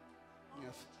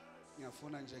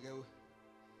ngiyafuna nje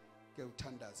ke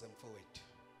uthandaze mfowethu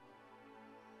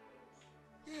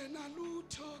yena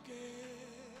lutho ke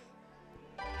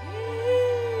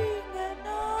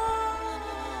ingena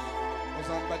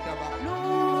uzamba daba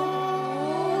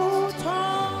lutho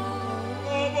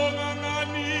obonga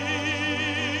ngani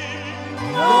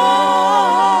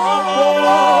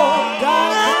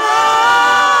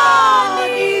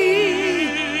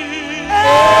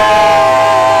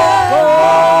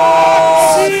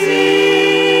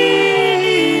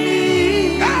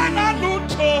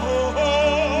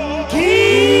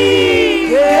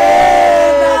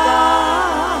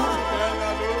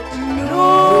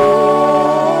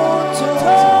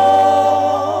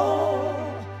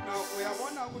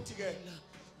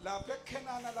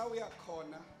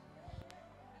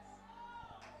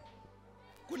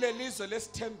kulelizwe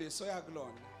lesithembiso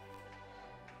yakulona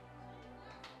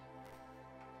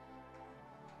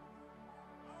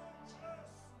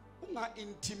unga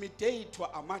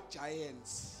intimidatewa ama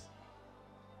giants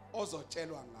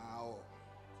ozotshelwa ngawo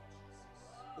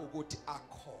ukuthi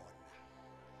akhona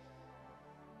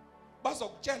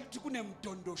bazokutshela ukuthi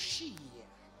kunemdondoshiya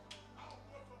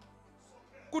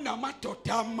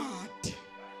kunamadoda amade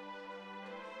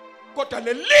kodwa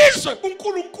lelizwe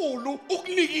uNkulunkulu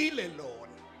ukunikile lona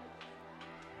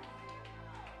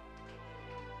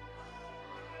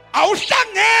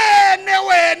awuhlangene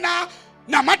wena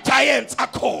nama giants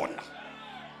akhona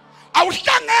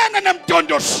awuhlangene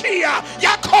nemdondoshiya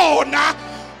yakhona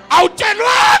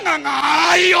awutshelwanga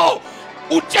ngayo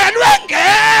utshelwe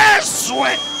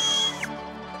ngezwe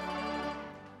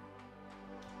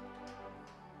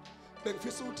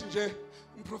bengifisa ukuthi nje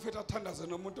umprofeti athandaze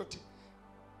nomuntu othi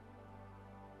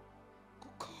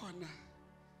kukhona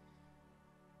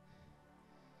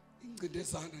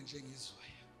ingcindezana njengizwe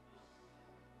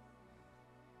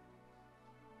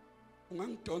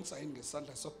ungangidonsa yini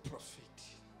ngesandla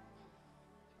soprofeti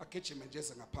agijime nje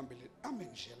ngaphambili ame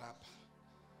nje lapha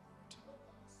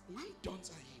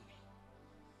ungangidonsa yini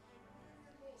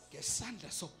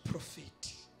ngesandla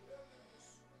soprofeti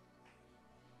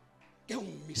ke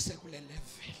ungimise kule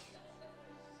level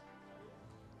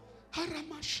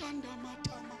haramashanda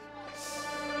matama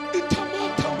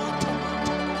itamata matama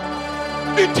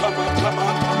itamata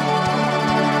matama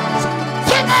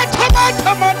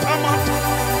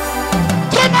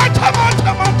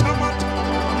tamata matama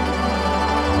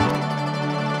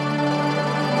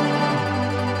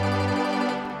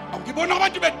ngibona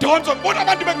abantu bedonsa ngibona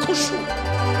abantu bekhushu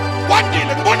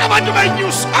kwandile ngibona abantu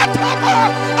benyusa atama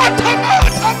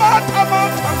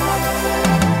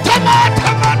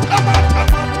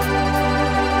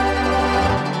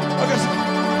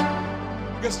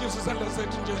ngesinye isandla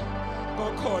sethu nje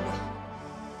ngokhona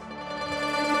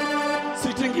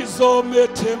sithi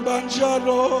ngizomethemba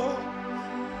njalo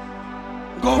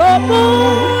ngoba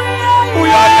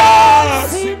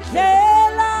uyayazi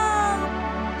indlela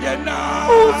yena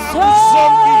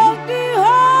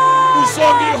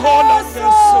uzongihola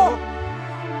ngeso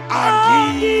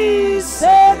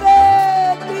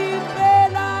angisebeli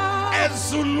phela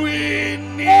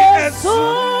ezulwini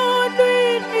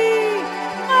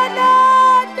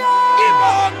ngananda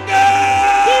ngibonge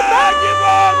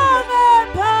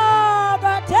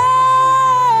phakathe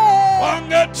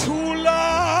wangethula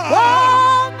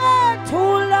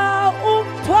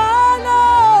umthwalo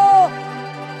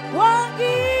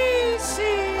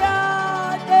wangisiya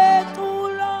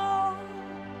neculo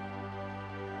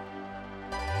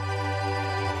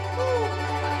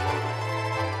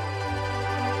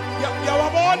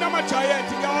ngiyawabona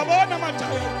amajayenti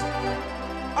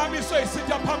amiswe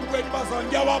isitha phambi kwenu bazali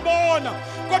ngiyawabona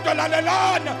kodwa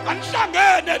lalelana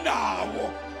anihlangene nawo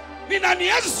mina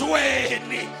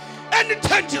niyezweni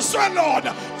enithenjiswe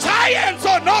lona giants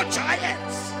or no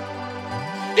giants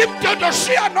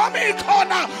imdondoshiya noma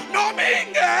ikhona noma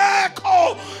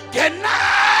ingekho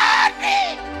ngenani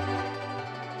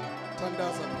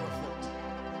thandaza prophet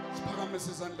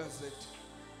siphakamise izandla zethu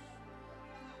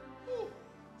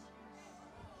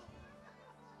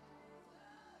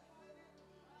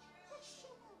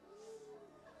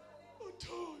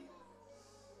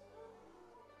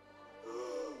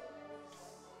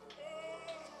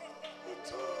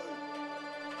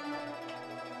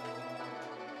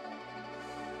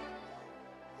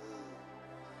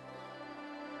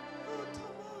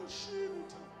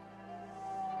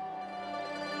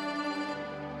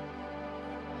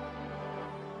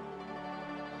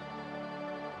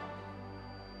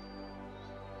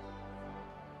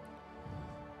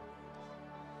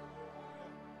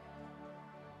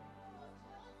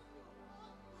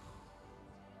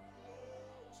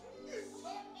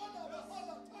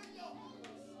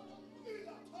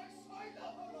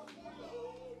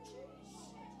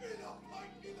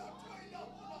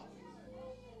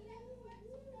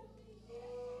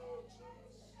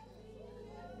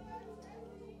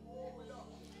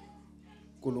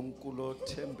uNkulunkulu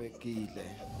othembekile,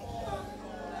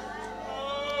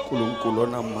 uNkulunkulu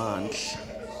onamandla,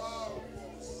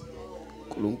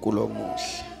 uNkulunkulu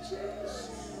omuhle,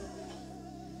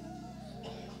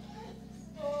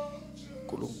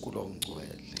 uNkulunkulu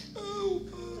ongcwele.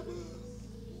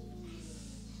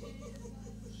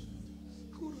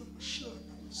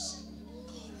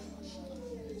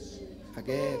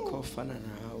 Akekho ofana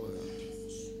nawe,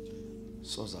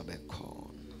 sozabe khona.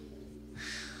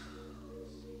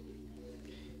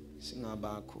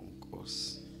 Singabakho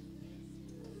Nkosi.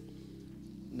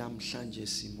 Namhlanje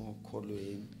simo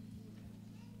ukholweni.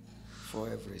 For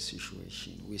every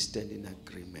situation, we stand in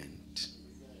agreement.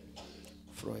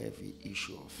 For every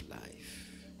issue of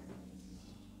life,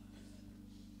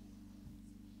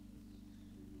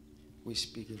 we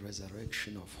speak a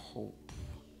resurrection of hope.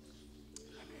 In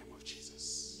the name of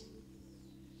Jesus.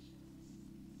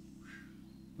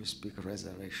 We speak a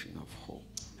resurrection of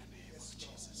hope. In the name of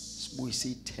Jesus. We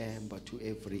see temper to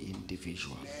every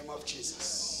individual. In the name of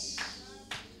Jesus.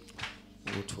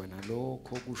 Uthi wena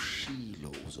lokho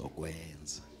kushilo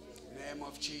uzokwenza. In the name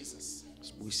of Jesus.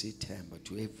 We see temper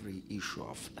to every issue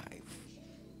of life.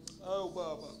 Oh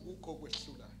Baba, ukho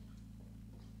kwehlula.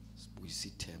 We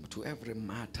see temper to every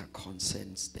matter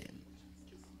concerns them.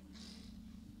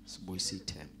 We see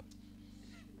temper.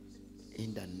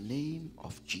 In the name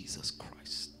of Jesus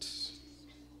Christ.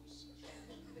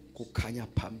 Kukhanya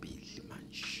phambili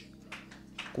manje.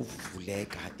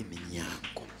 Kuvuleka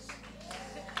iminyango.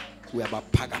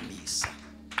 Uyabaphakamisa.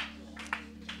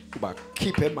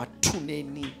 Kubakhipha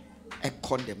emathuneni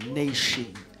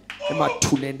e-condemnation,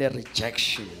 emathuneni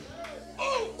e-rejection.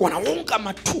 Kona wonke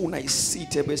amathuna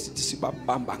isithe besithi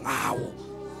sibabamba ngawo.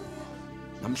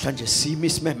 Namhlanje simi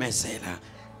simemezela.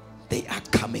 They are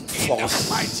coming forth.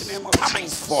 Coming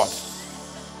forth.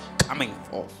 Coming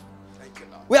forth. Thank you,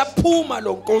 Lord. Uyaphuma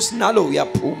lo Nkosi, nalo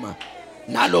uyaphuma.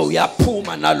 Nalo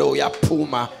uyaphuma, nalo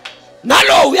uyaphuma.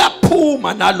 Nalo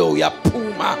uyaphuma, nalo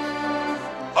uyaphuma.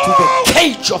 To the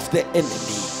cage of the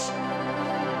enemy.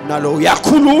 Nalo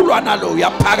uyakhululwa, nalo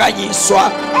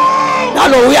uyaphakanyiswa.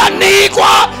 Nalo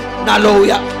uyanikwa, nalo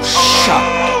uyasha.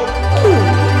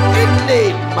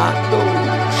 Ile mando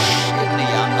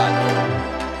sheniangalo.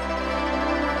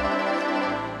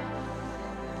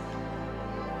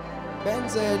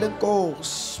 Benzele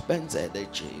Nkosi, benzele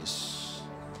Jesu.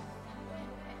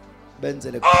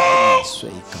 Benzele kuphakanyiswe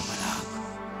igama lakho.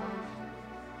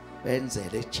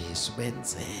 Benzele Jesu,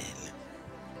 benzele.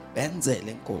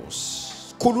 Benzele Nkosi.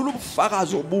 Sikhulula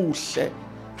ubufakazi obuhle.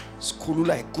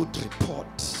 Sikhulula a good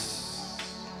report.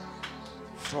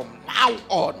 From now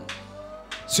on,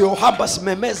 siyohamba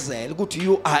simemezela ukuthi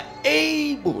you are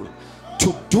able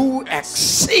to do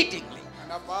exceedingly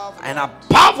and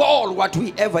above all what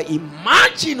we ever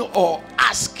imagine or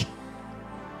ask,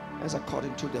 as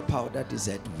according to the power that is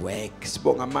at work.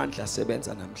 Sibonga amandla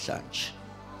asebenza namhlanje.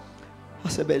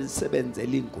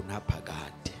 Asebenzela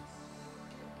ingunaphakade.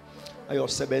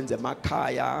 Ayosebenza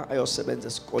emakhaya, ayosebenza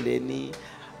esikoleni,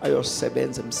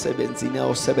 ayosebenza emsebenzini,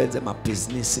 ayosebenza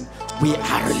emabhizinisini. We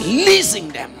are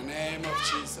releasing them In the name of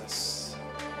Jesus.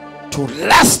 to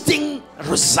lasting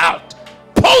result,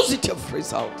 positive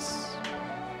results.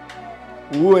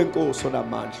 Uwe Nkosi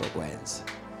onamandla okwenza.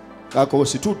 Ngakho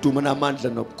sithi udumo namandla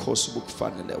nobukhosi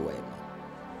bukufanele wena.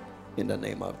 In the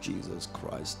name of Jesus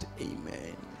Christ,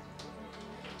 amen.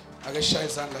 Ake shaya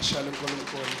izandla shala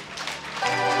uNkulunkulu.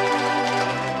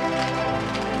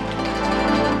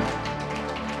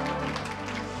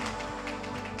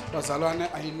 Bazalwane,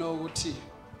 I know ukuthi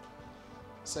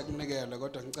sekunikelwe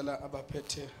kodwa ngicela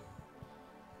abaphethe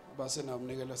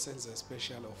abasenamnikelo senze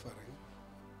special offering.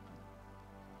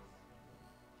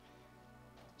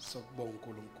 Sokubonga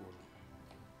uNkulunkulu.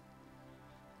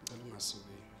 Ngicela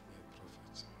ungasuki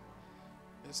prophet.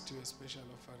 Let's do a special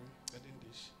offering. Cela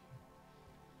indishi.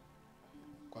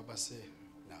 Kwabase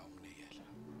na umnikelo.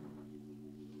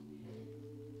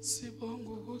 Sibonga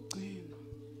ukugcina.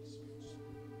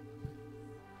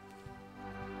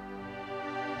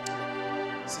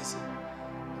 Sisi,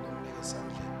 ngomnikelo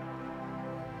sandle.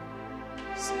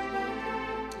 Sibonga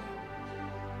ukugcina.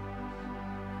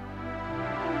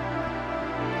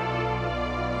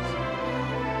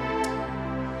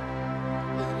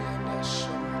 Irianda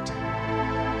shomata.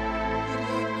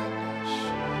 Irianda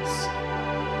shomata.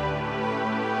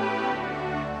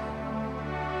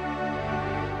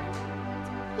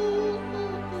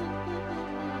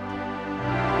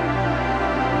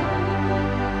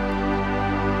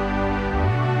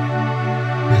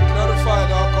 Be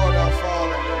glorified, our God, our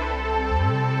Father.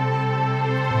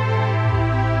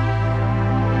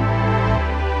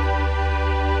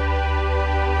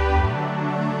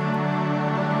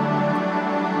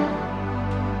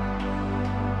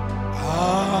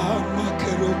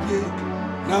 bonke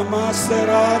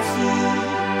namaserafi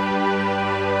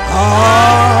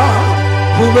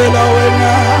bubela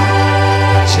wena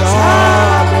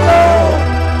jalo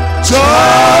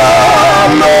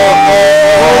jalo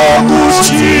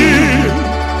ukuthi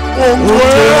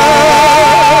ungcwele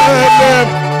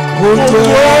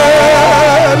ungcwele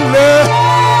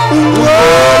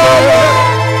ungcwele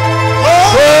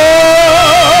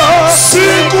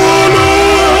sinkulu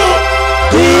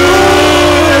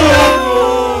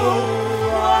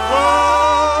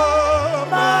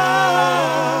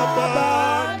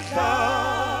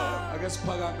ake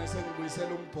siphakame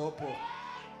sengibuyisela umbhobho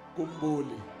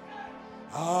kumbuli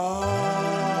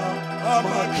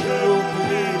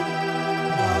amakherubi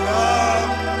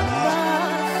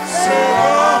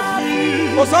serafi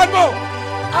osano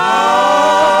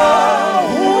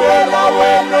huwela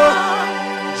wena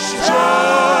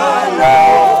jalo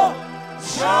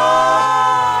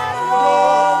jalo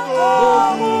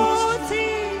ukuthi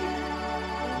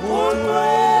ungcwele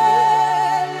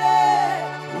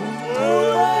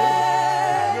ungcwele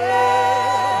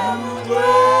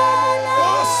ungcwele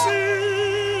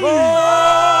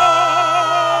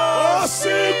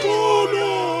osinkulu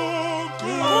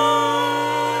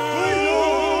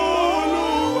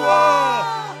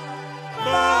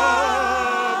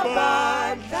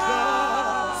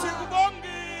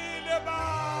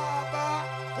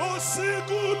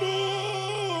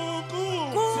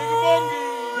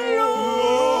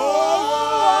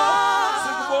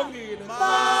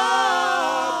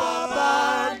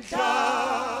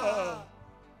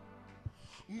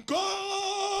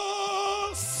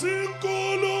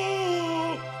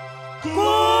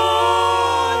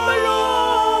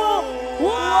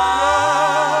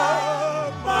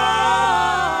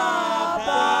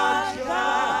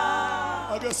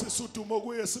sisudumo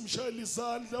kuye simshayela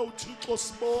izandla uThixo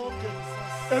sibonge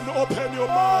and open your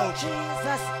mouth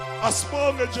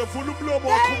asibonge nje vula umlomo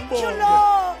wakho umbonge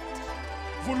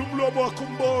vula umlomo wakho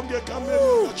umbonge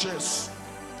egameni likaJesu.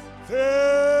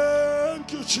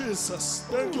 Thank you Jesus,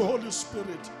 thank you Holy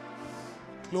Spirit,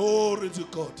 glory to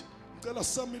God. Ngicela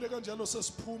samile kanjalo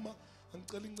sesiphuma,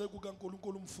 ngicela inceke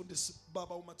kaNkulunkulu umfundisi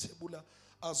baba uMathebula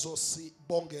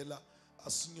azosibongela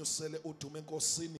asinyusele udumo enkosini.